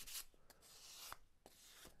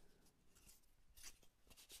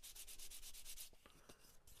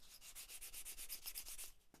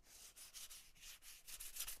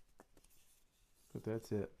 But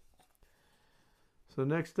that's it. So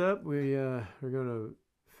next up, we're going to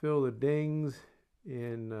fill the dings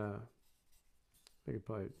in, I could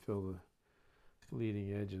probably fill the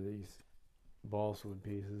leading edge of these balsa wood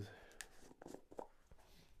pieces.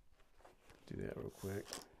 Do that real quick.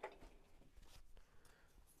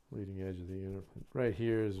 Leading edge of the inner. Right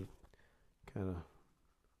here is kind of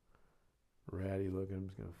ratty looking. I'm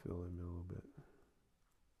just going to fill in a little bit.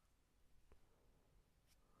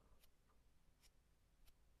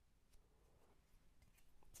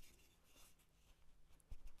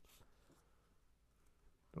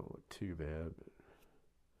 Don't look too bad, but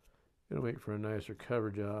it'll make for a nicer cover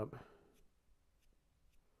job.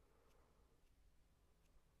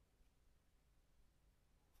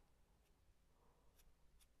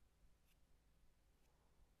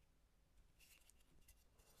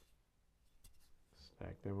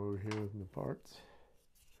 Stack them over here with the parts.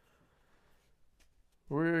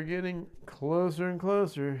 We're getting closer and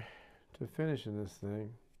closer to finishing this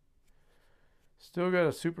thing. Still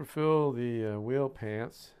got to superfill the wheel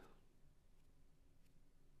pants.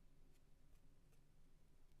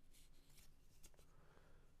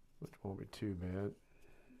 Which won't be too bad.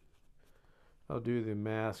 I'll do the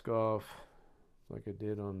mask off like I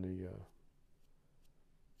did on the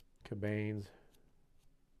cabanes.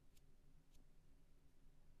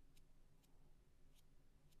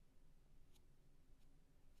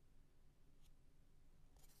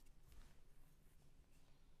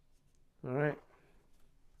 All right.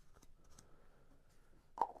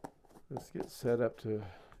 Let's get set up to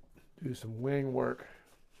do some wing work.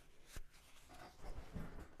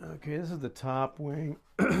 Okay, this is the top wing.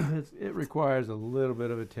 It requires a little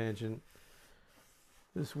bit of attention.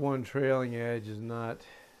 This one trailing edge is not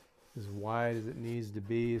as wide as it needs to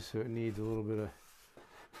be, so it needs a little bit of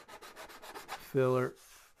filler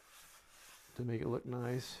to make it look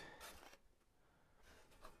nice.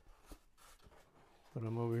 But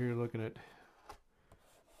I'm over here looking at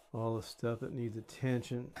all the stuff that needs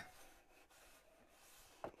attention.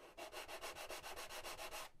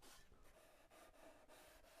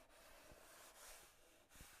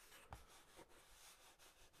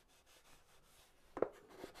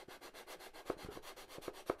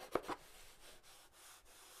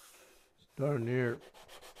 Darn near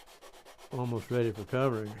almost ready for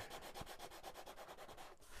covering.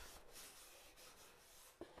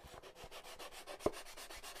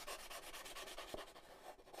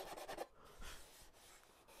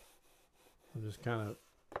 I'm just kind of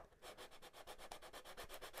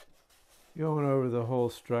Going over the whole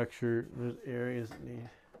structure, there's areas that need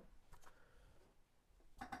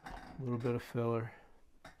a little bit of filler.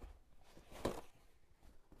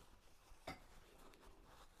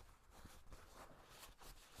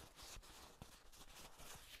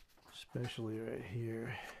 Especially right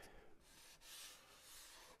here.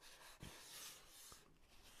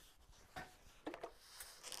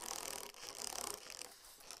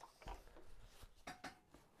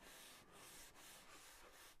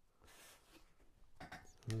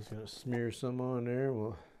 I'm just going to smear some on there.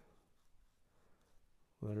 We'll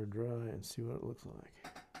let her dry and see what it looks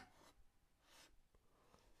like.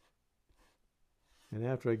 And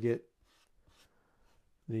after I get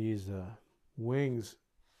these wings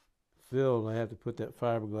filled, I have to put that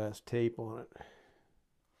fiberglass tape on it.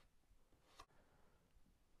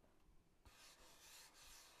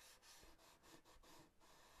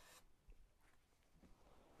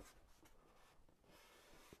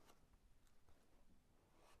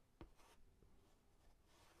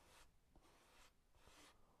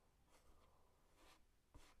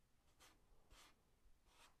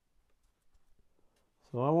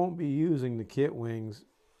 So I won't be using the kit wings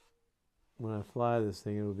when I fly this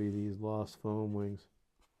thing. It'll be these lost foam wings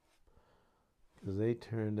because they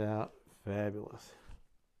turned out fabulous.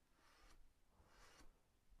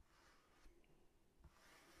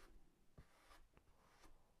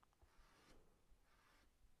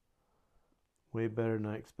 Way better than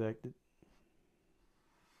I expected.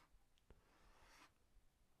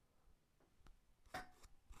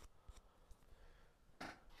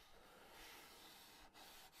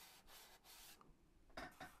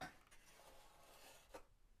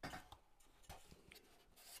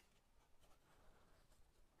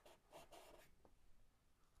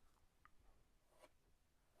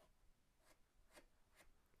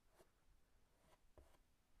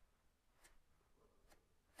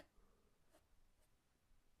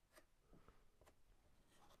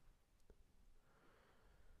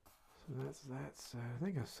 So that's I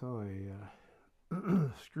think I saw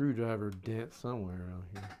a screwdriver dent somewhere around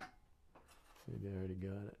here. Maybe I already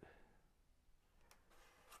got it.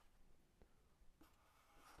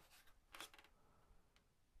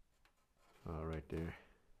 Oh, right there.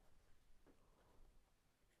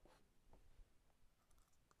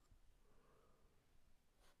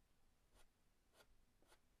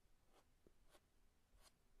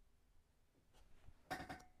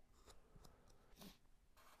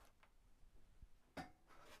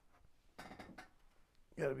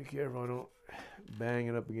 Gotta be careful I don't bang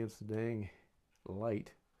it up against the dang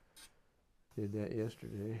light. Did that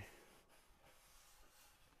yesterday.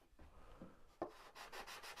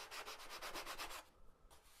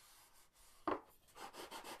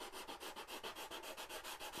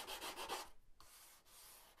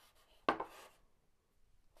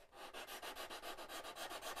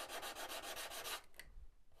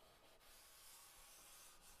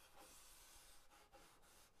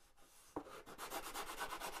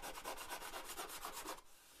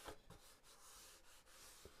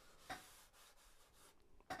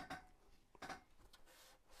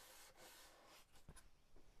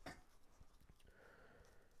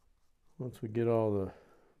 Once we get all the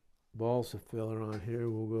balls of filler on here,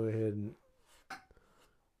 we'll go ahead and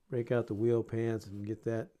break out the wheel pants and get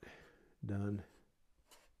that done.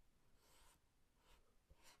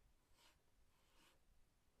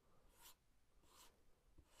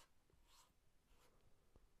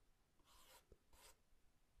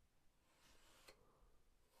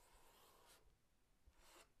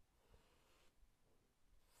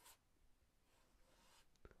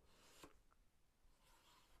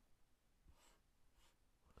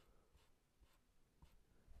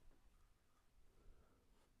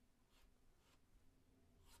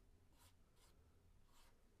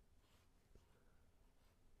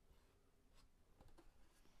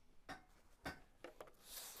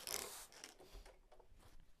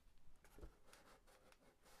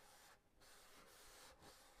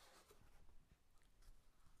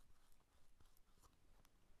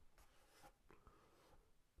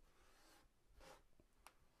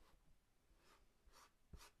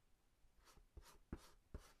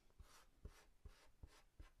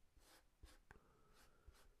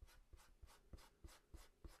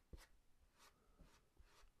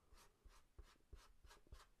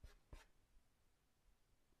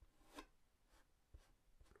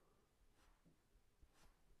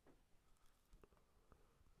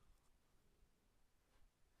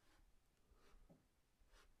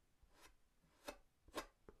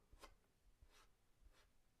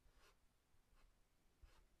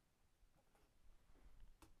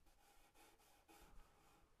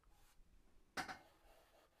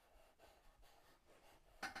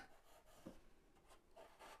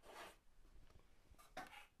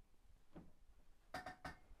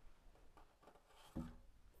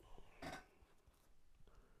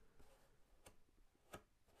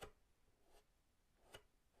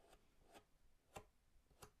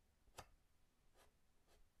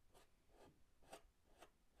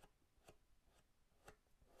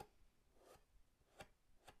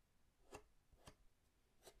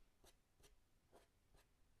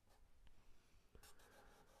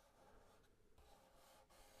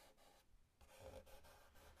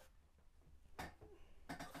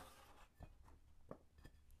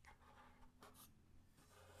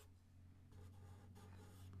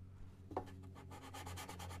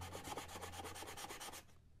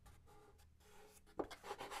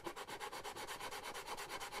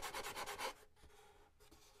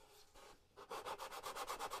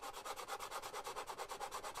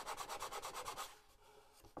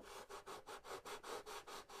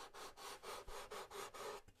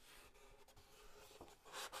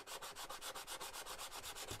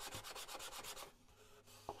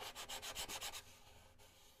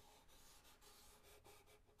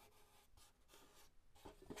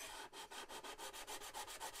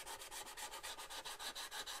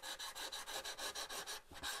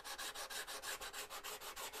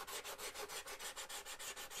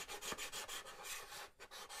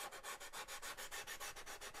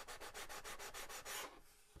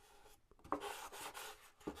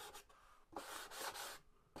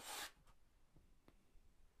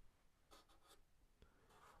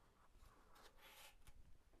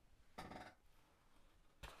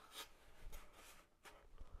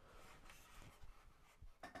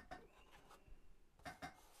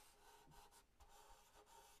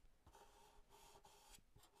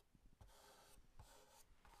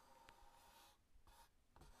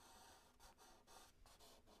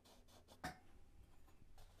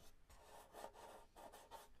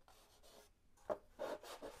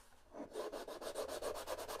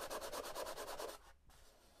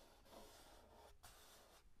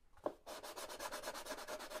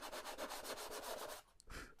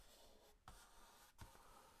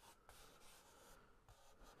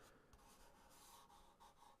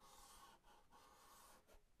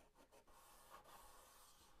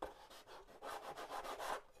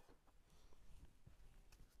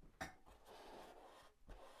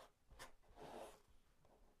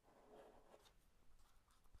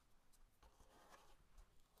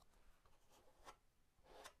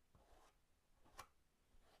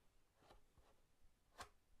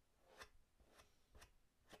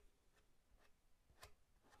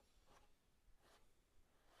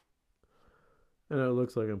 I know it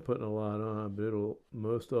looks like I'm putting a lot on, but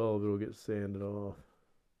most all of it will get sanded off.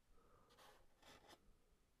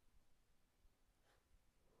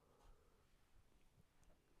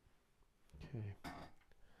 Okay.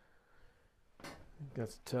 Got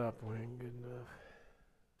the top wing good enough.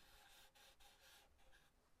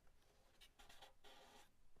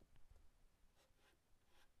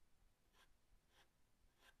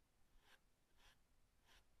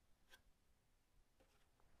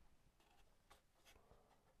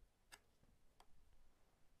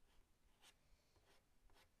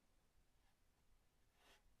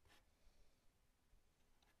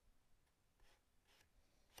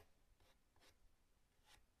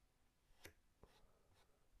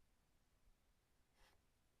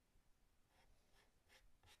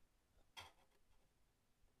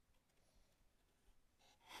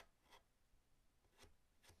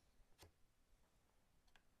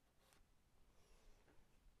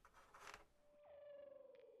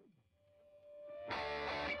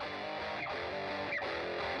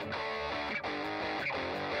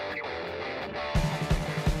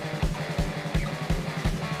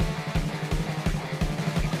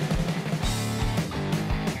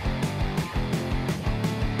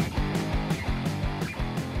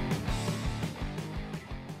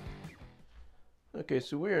 Okay,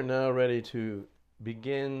 so we are now ready to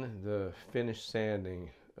begin the finished sanding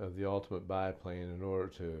of the ultimate biplane in order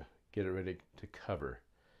to get it ready to cover.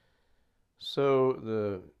 So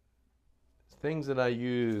the things that I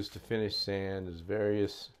use to finish sand is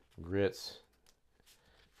various grits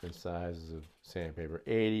and sizes of sandpaper,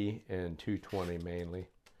 80 and 220 mainly.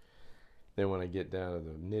 Then when I get down to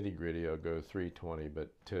the nitty gritty, I'll go 320, but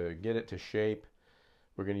to get it to shape,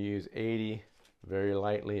 we're going to use 80 very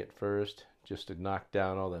lightly at first, just to knock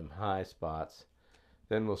down all them high spots.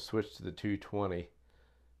 Then we'll switch to the 220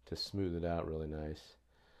 to smooth it out really nice.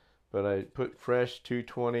 But I put fresh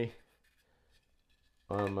 220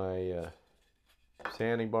 on my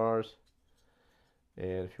sanding bars.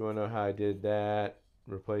 And if you want to know how I did that,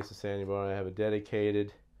 replace the sanding bar, I have a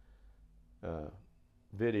dedicated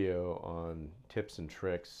video on tips and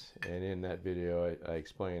tricks. And in that video, I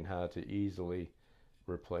explain how to easily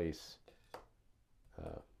replace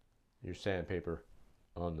your sandpaper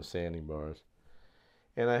on the sanding bars.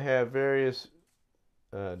 And I have various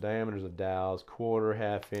diameters of dowels, quarter,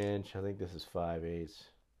 half inch. I think this is 5/8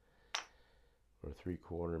 or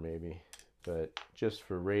 3/4 maybe, but just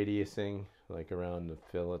for radiusing, like around the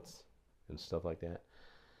fillets and stuff like that.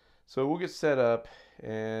 So we'll get set up,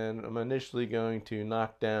 and I'm initially going to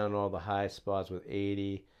knock down all the high spots with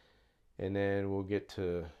 80, and then we'll get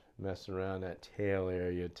to messing around that tail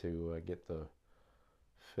area to get the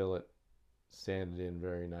fillet sanded in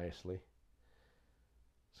very nicely.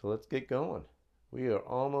 So let's get going. We are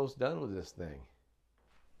almost done with this thing.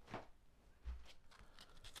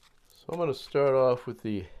 So I'm going to start off with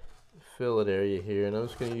the fillet area here, and I'm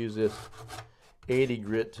just going to use this 80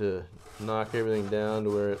 grit to knock everything down to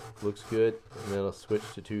where it looks good, and then I'll switch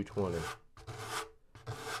to 220.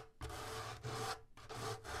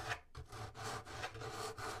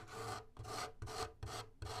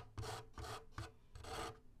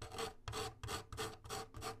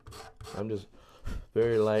 I'm just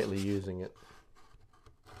very lightly using it.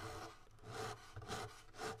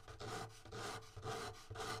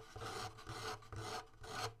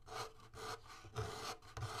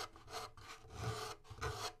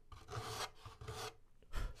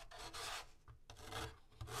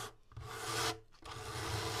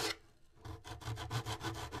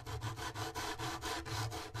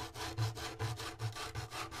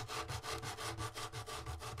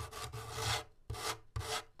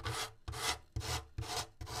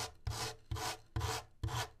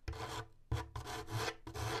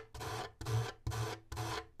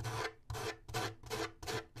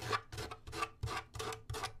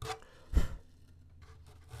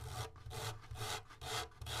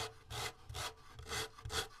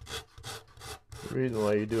 The reason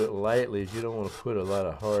why you do it lightly is you don't want to put a lot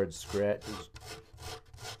of hard scratches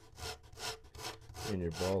in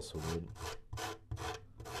your balsa wood.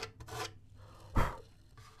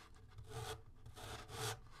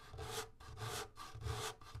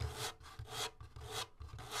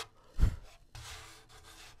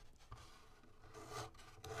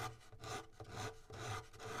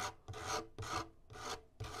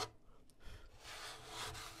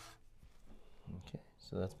 Okay,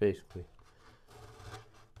 so that's basically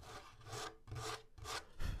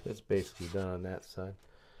done on that side.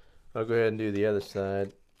 I'll go ahead and do the other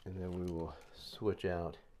side, and then we will switch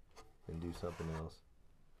out and do something else.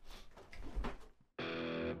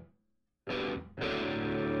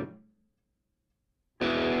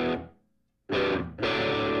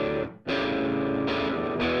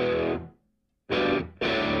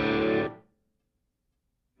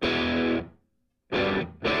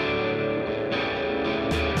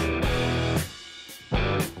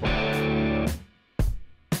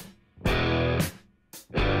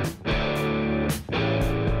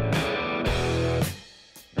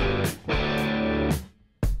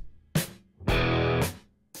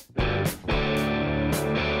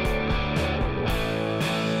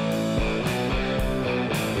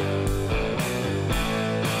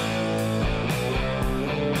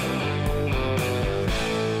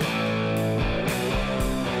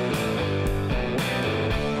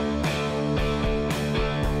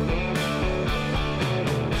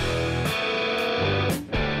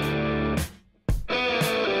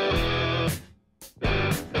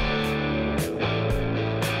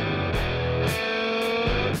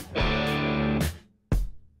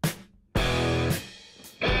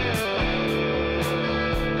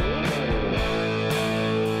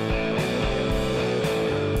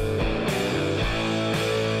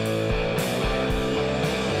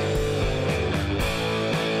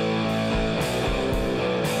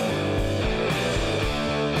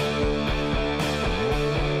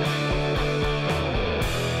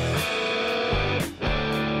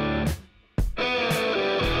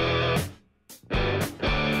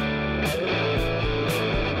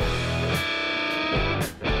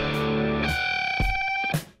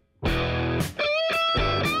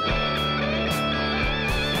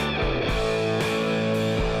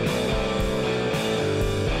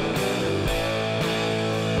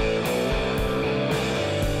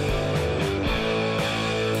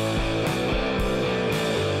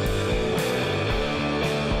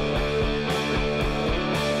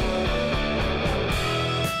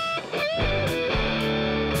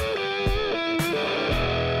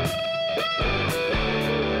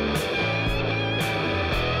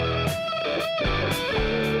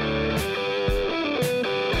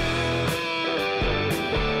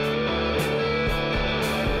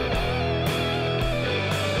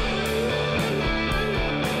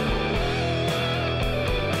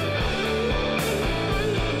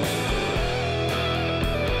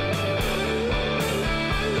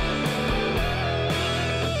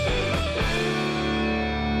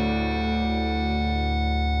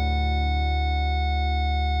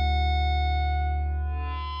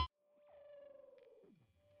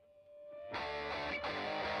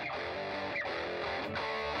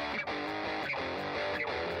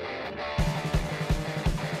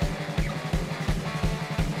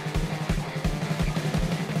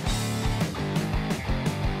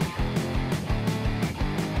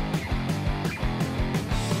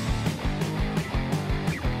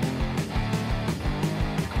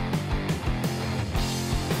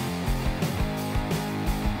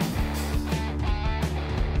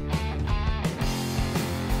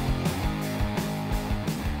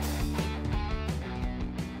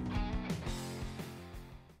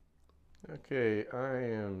 I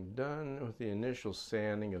am done with the initial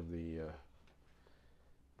sanding of the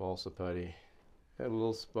balsa putty. Had a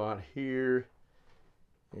little spot here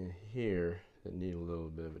and here that need a little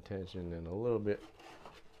bit of attention, and a little bit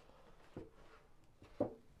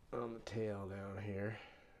on the tail down here.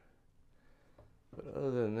 But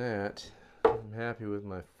other than that, I'm happy with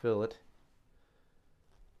my fillet.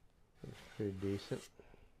 It's pretty decent.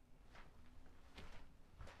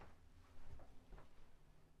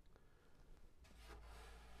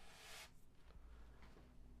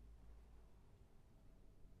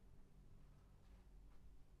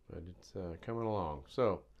 But it's coming along.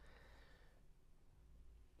 So,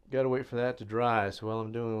 got to wait for that to dry. So while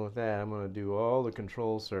I'm doing with that, I'm going to do all the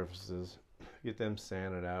control surfaces, get them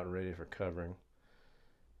sanded out and ready for covering.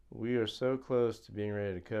 We are so close to being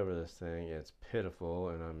ready to cover this thing. It's pitiful,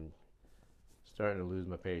 and I'm starting to lose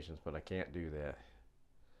my patience, but I can't do that.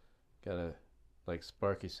 Gotta, like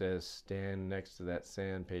Sparky says, stand next to that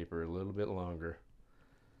sandpaper a little bit longer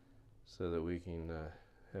so that we can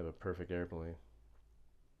have a perfect airplane.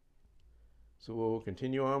 So we'll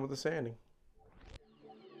continue on with the sanding.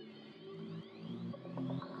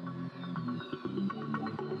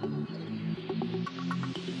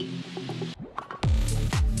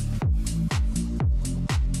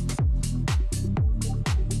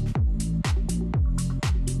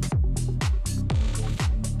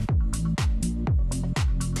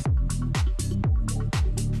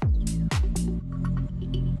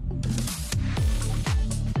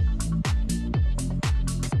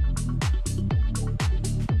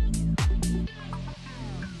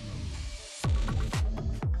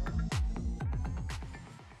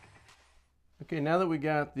 Okay, now that we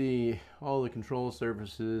got all the control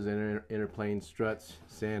surfaces and interplane struts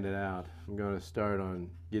sanded out, I'm going to start on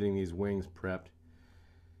getting these wings prepped.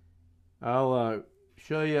 I'll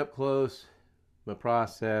show you up close my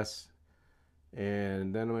process,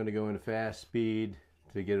 and then I'm going to go into fast speed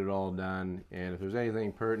to get it all done. And if there's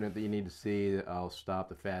anything pertinent that you need to see, I'll stop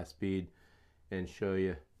the fast speed and show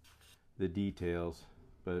you the details.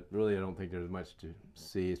 But really, I don't think there's much to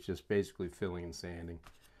see. It's just basically filling and sanding.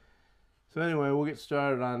 So anyway, we'll get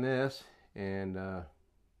started on this and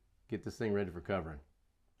get this thing ready for covering.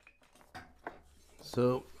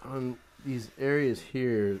 So on these areas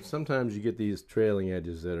here, sometimes you get these trailing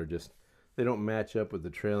edges that are just, they don't match up with the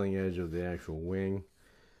trailing edge of the actual wing.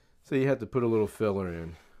 So you have to put a little filler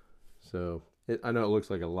in. So I know it looks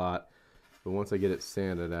like a lot, but once I get it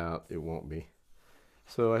sanded out, it won't be.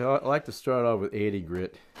 So I like to start off with 80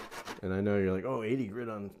 grit. And I know you're like, oh, 80 grit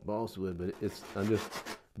on balsa wood, but I'm just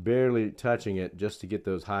barely touching it just to get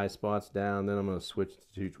those high spots down. Then I'm going to switch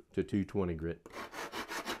to 220 grit.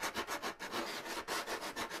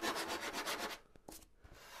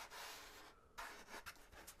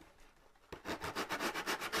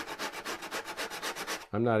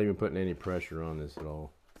 I'm not even putting any pressure on this at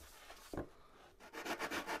all.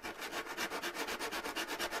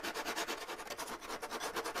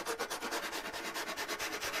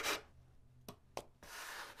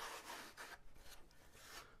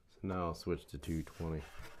 Now I'll switch to 220.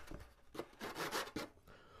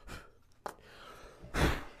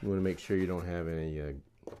 You want to make sure you don't have any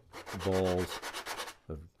balls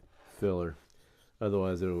of filler,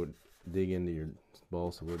 otherwise it would dig into your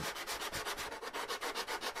balsa wood.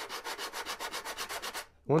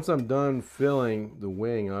 Once I'm done filling the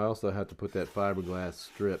wing, I also have to put that fiberglass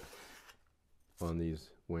strip on these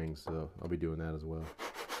wings, so I'll be doing that as well.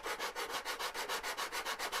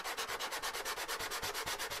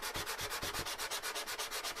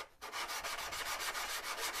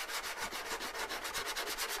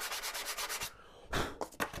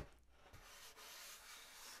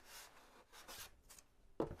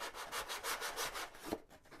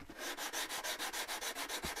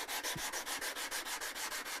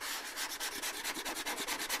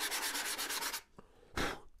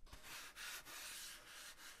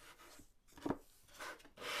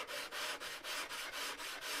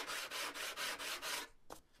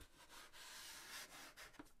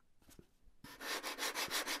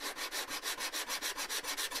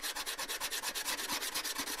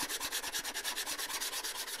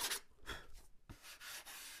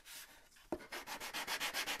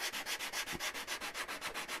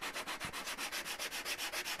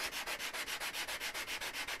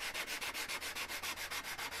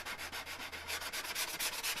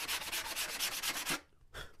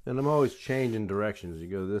 And I'm always changing directions. You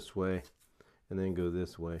go this way and then go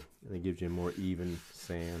this way, and it gives you a more even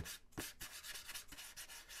sand.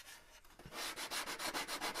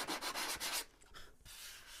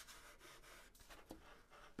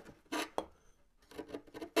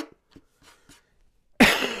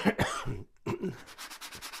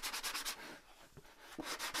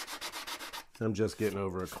 I'm just getting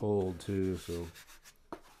over a cold too, so.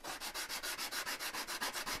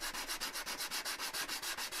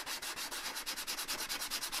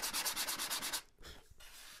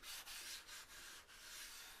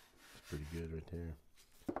 It's pretty good right there.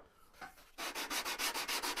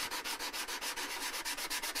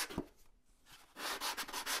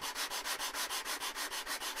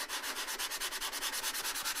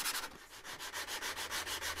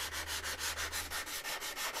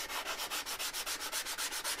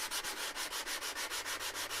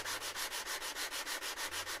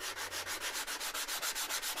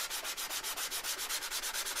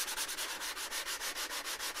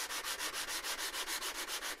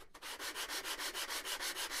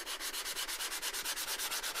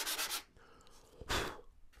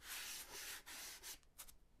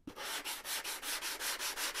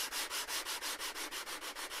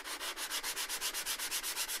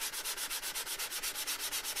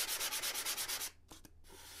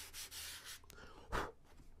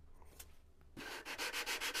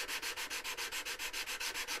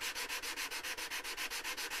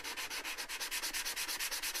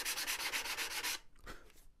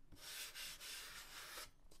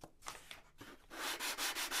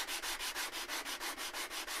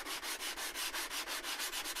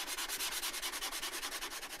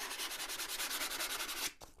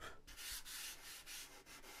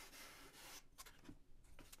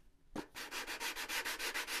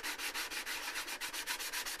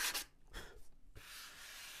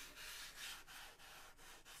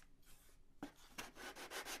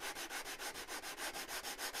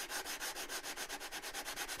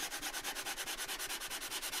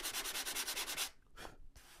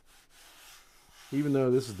 Even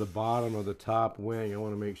though this is the bottom of the top wing, I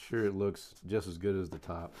want to make sure it looks just as good as the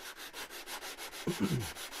top.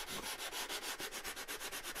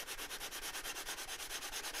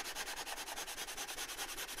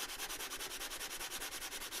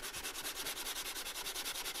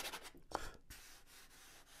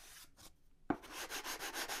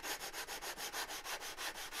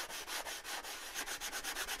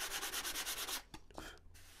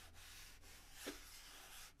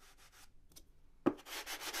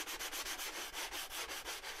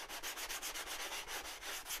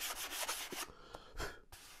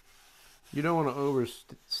 You don't want to over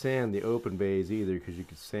sand the open bays either, because you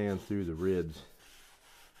can sand through the ribs.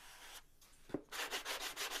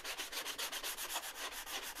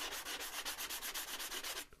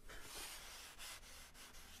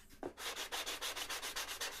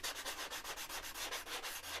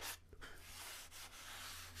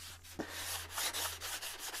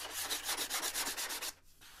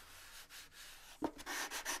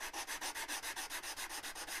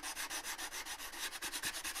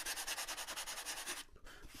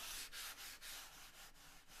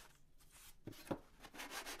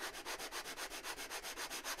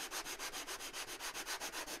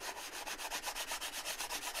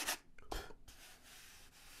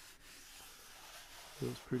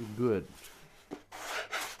 Feels pretty good.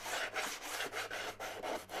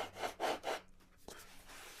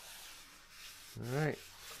 Alright,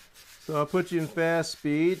 so I'll put you in fast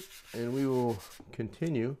speed and we will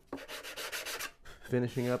continue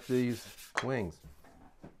finishing up these wings.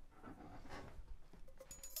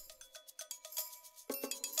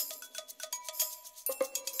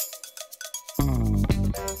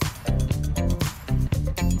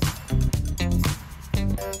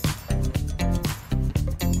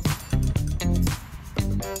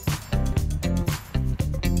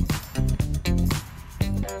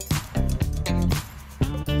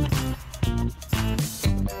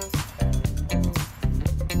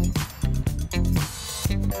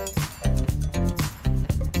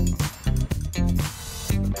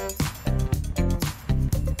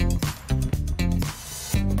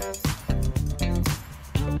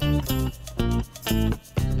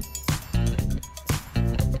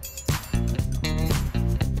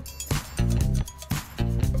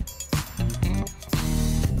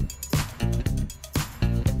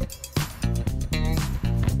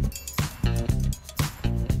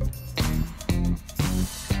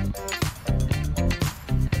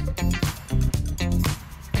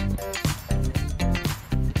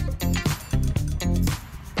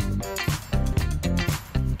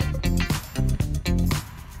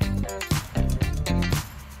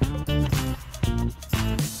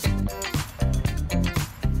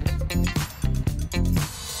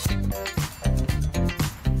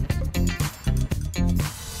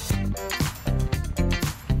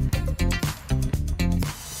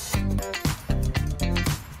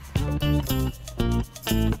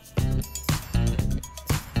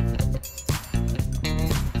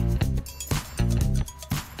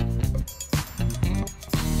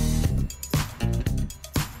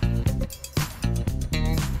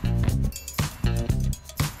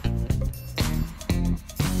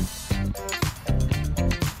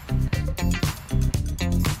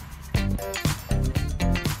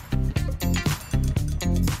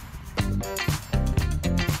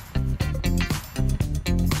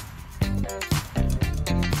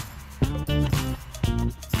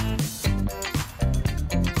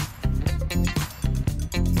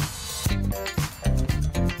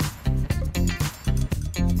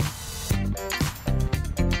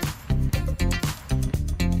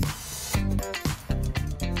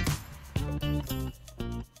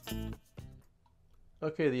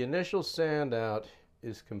 Okay, the initial sand out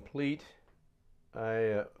is complete.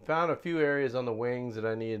 I found a few areas on the wings that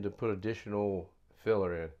I needed to put additional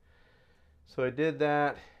filler in. So I did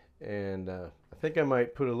that, and I think I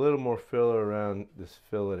might put a little more filler around this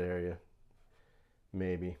fillet area,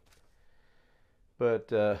 maybe.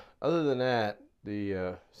 But other than that,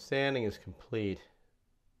 the sanding is complete.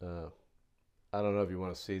 I don't know if you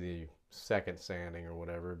want to see the second sanding or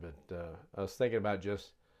whatever, but I was thinking about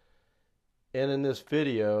just ending this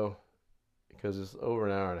video because it's over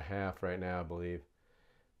an hour and a half right now, I believe.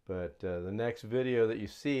 But the next video that you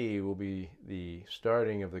see will be the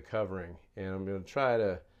starting of the covering, and I'm going to try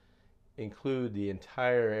to include the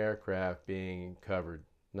entire aircraft being covered,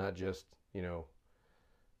 not just, you know,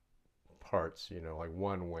 parts, you know, like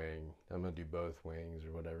one wing. I'm going to do both wings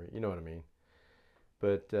or whatever, you know what I mean.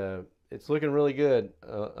 But it's looking really good.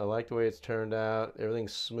 I like the way it's turned out.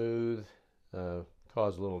 Everything's smooth.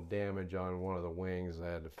 Caused a little damage on one of the wings I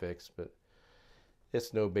had to fix, but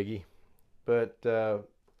it's no biggie. But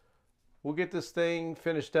we'll get this thing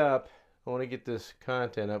finished up. I want to get this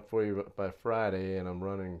content up for you by Friday, and I'm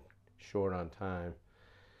running short on time.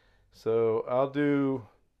 So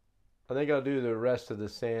I think I'll do the rest of the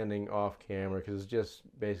sanding off camera because it's just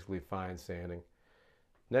basically fine sanding.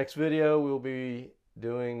 Next video we'll be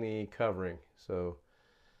doing the covering. So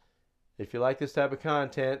if you like this type of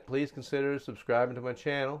content, please consider subscribing to my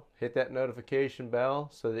channel. Hit that notification bell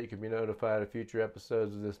so that you can be notified of future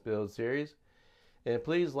episodes of this build series. And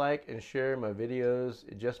please like and share my videos.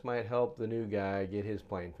 It just might help the new guy get his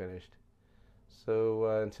plane finished. So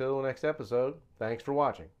until the next episode, thanks for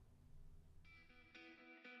watching.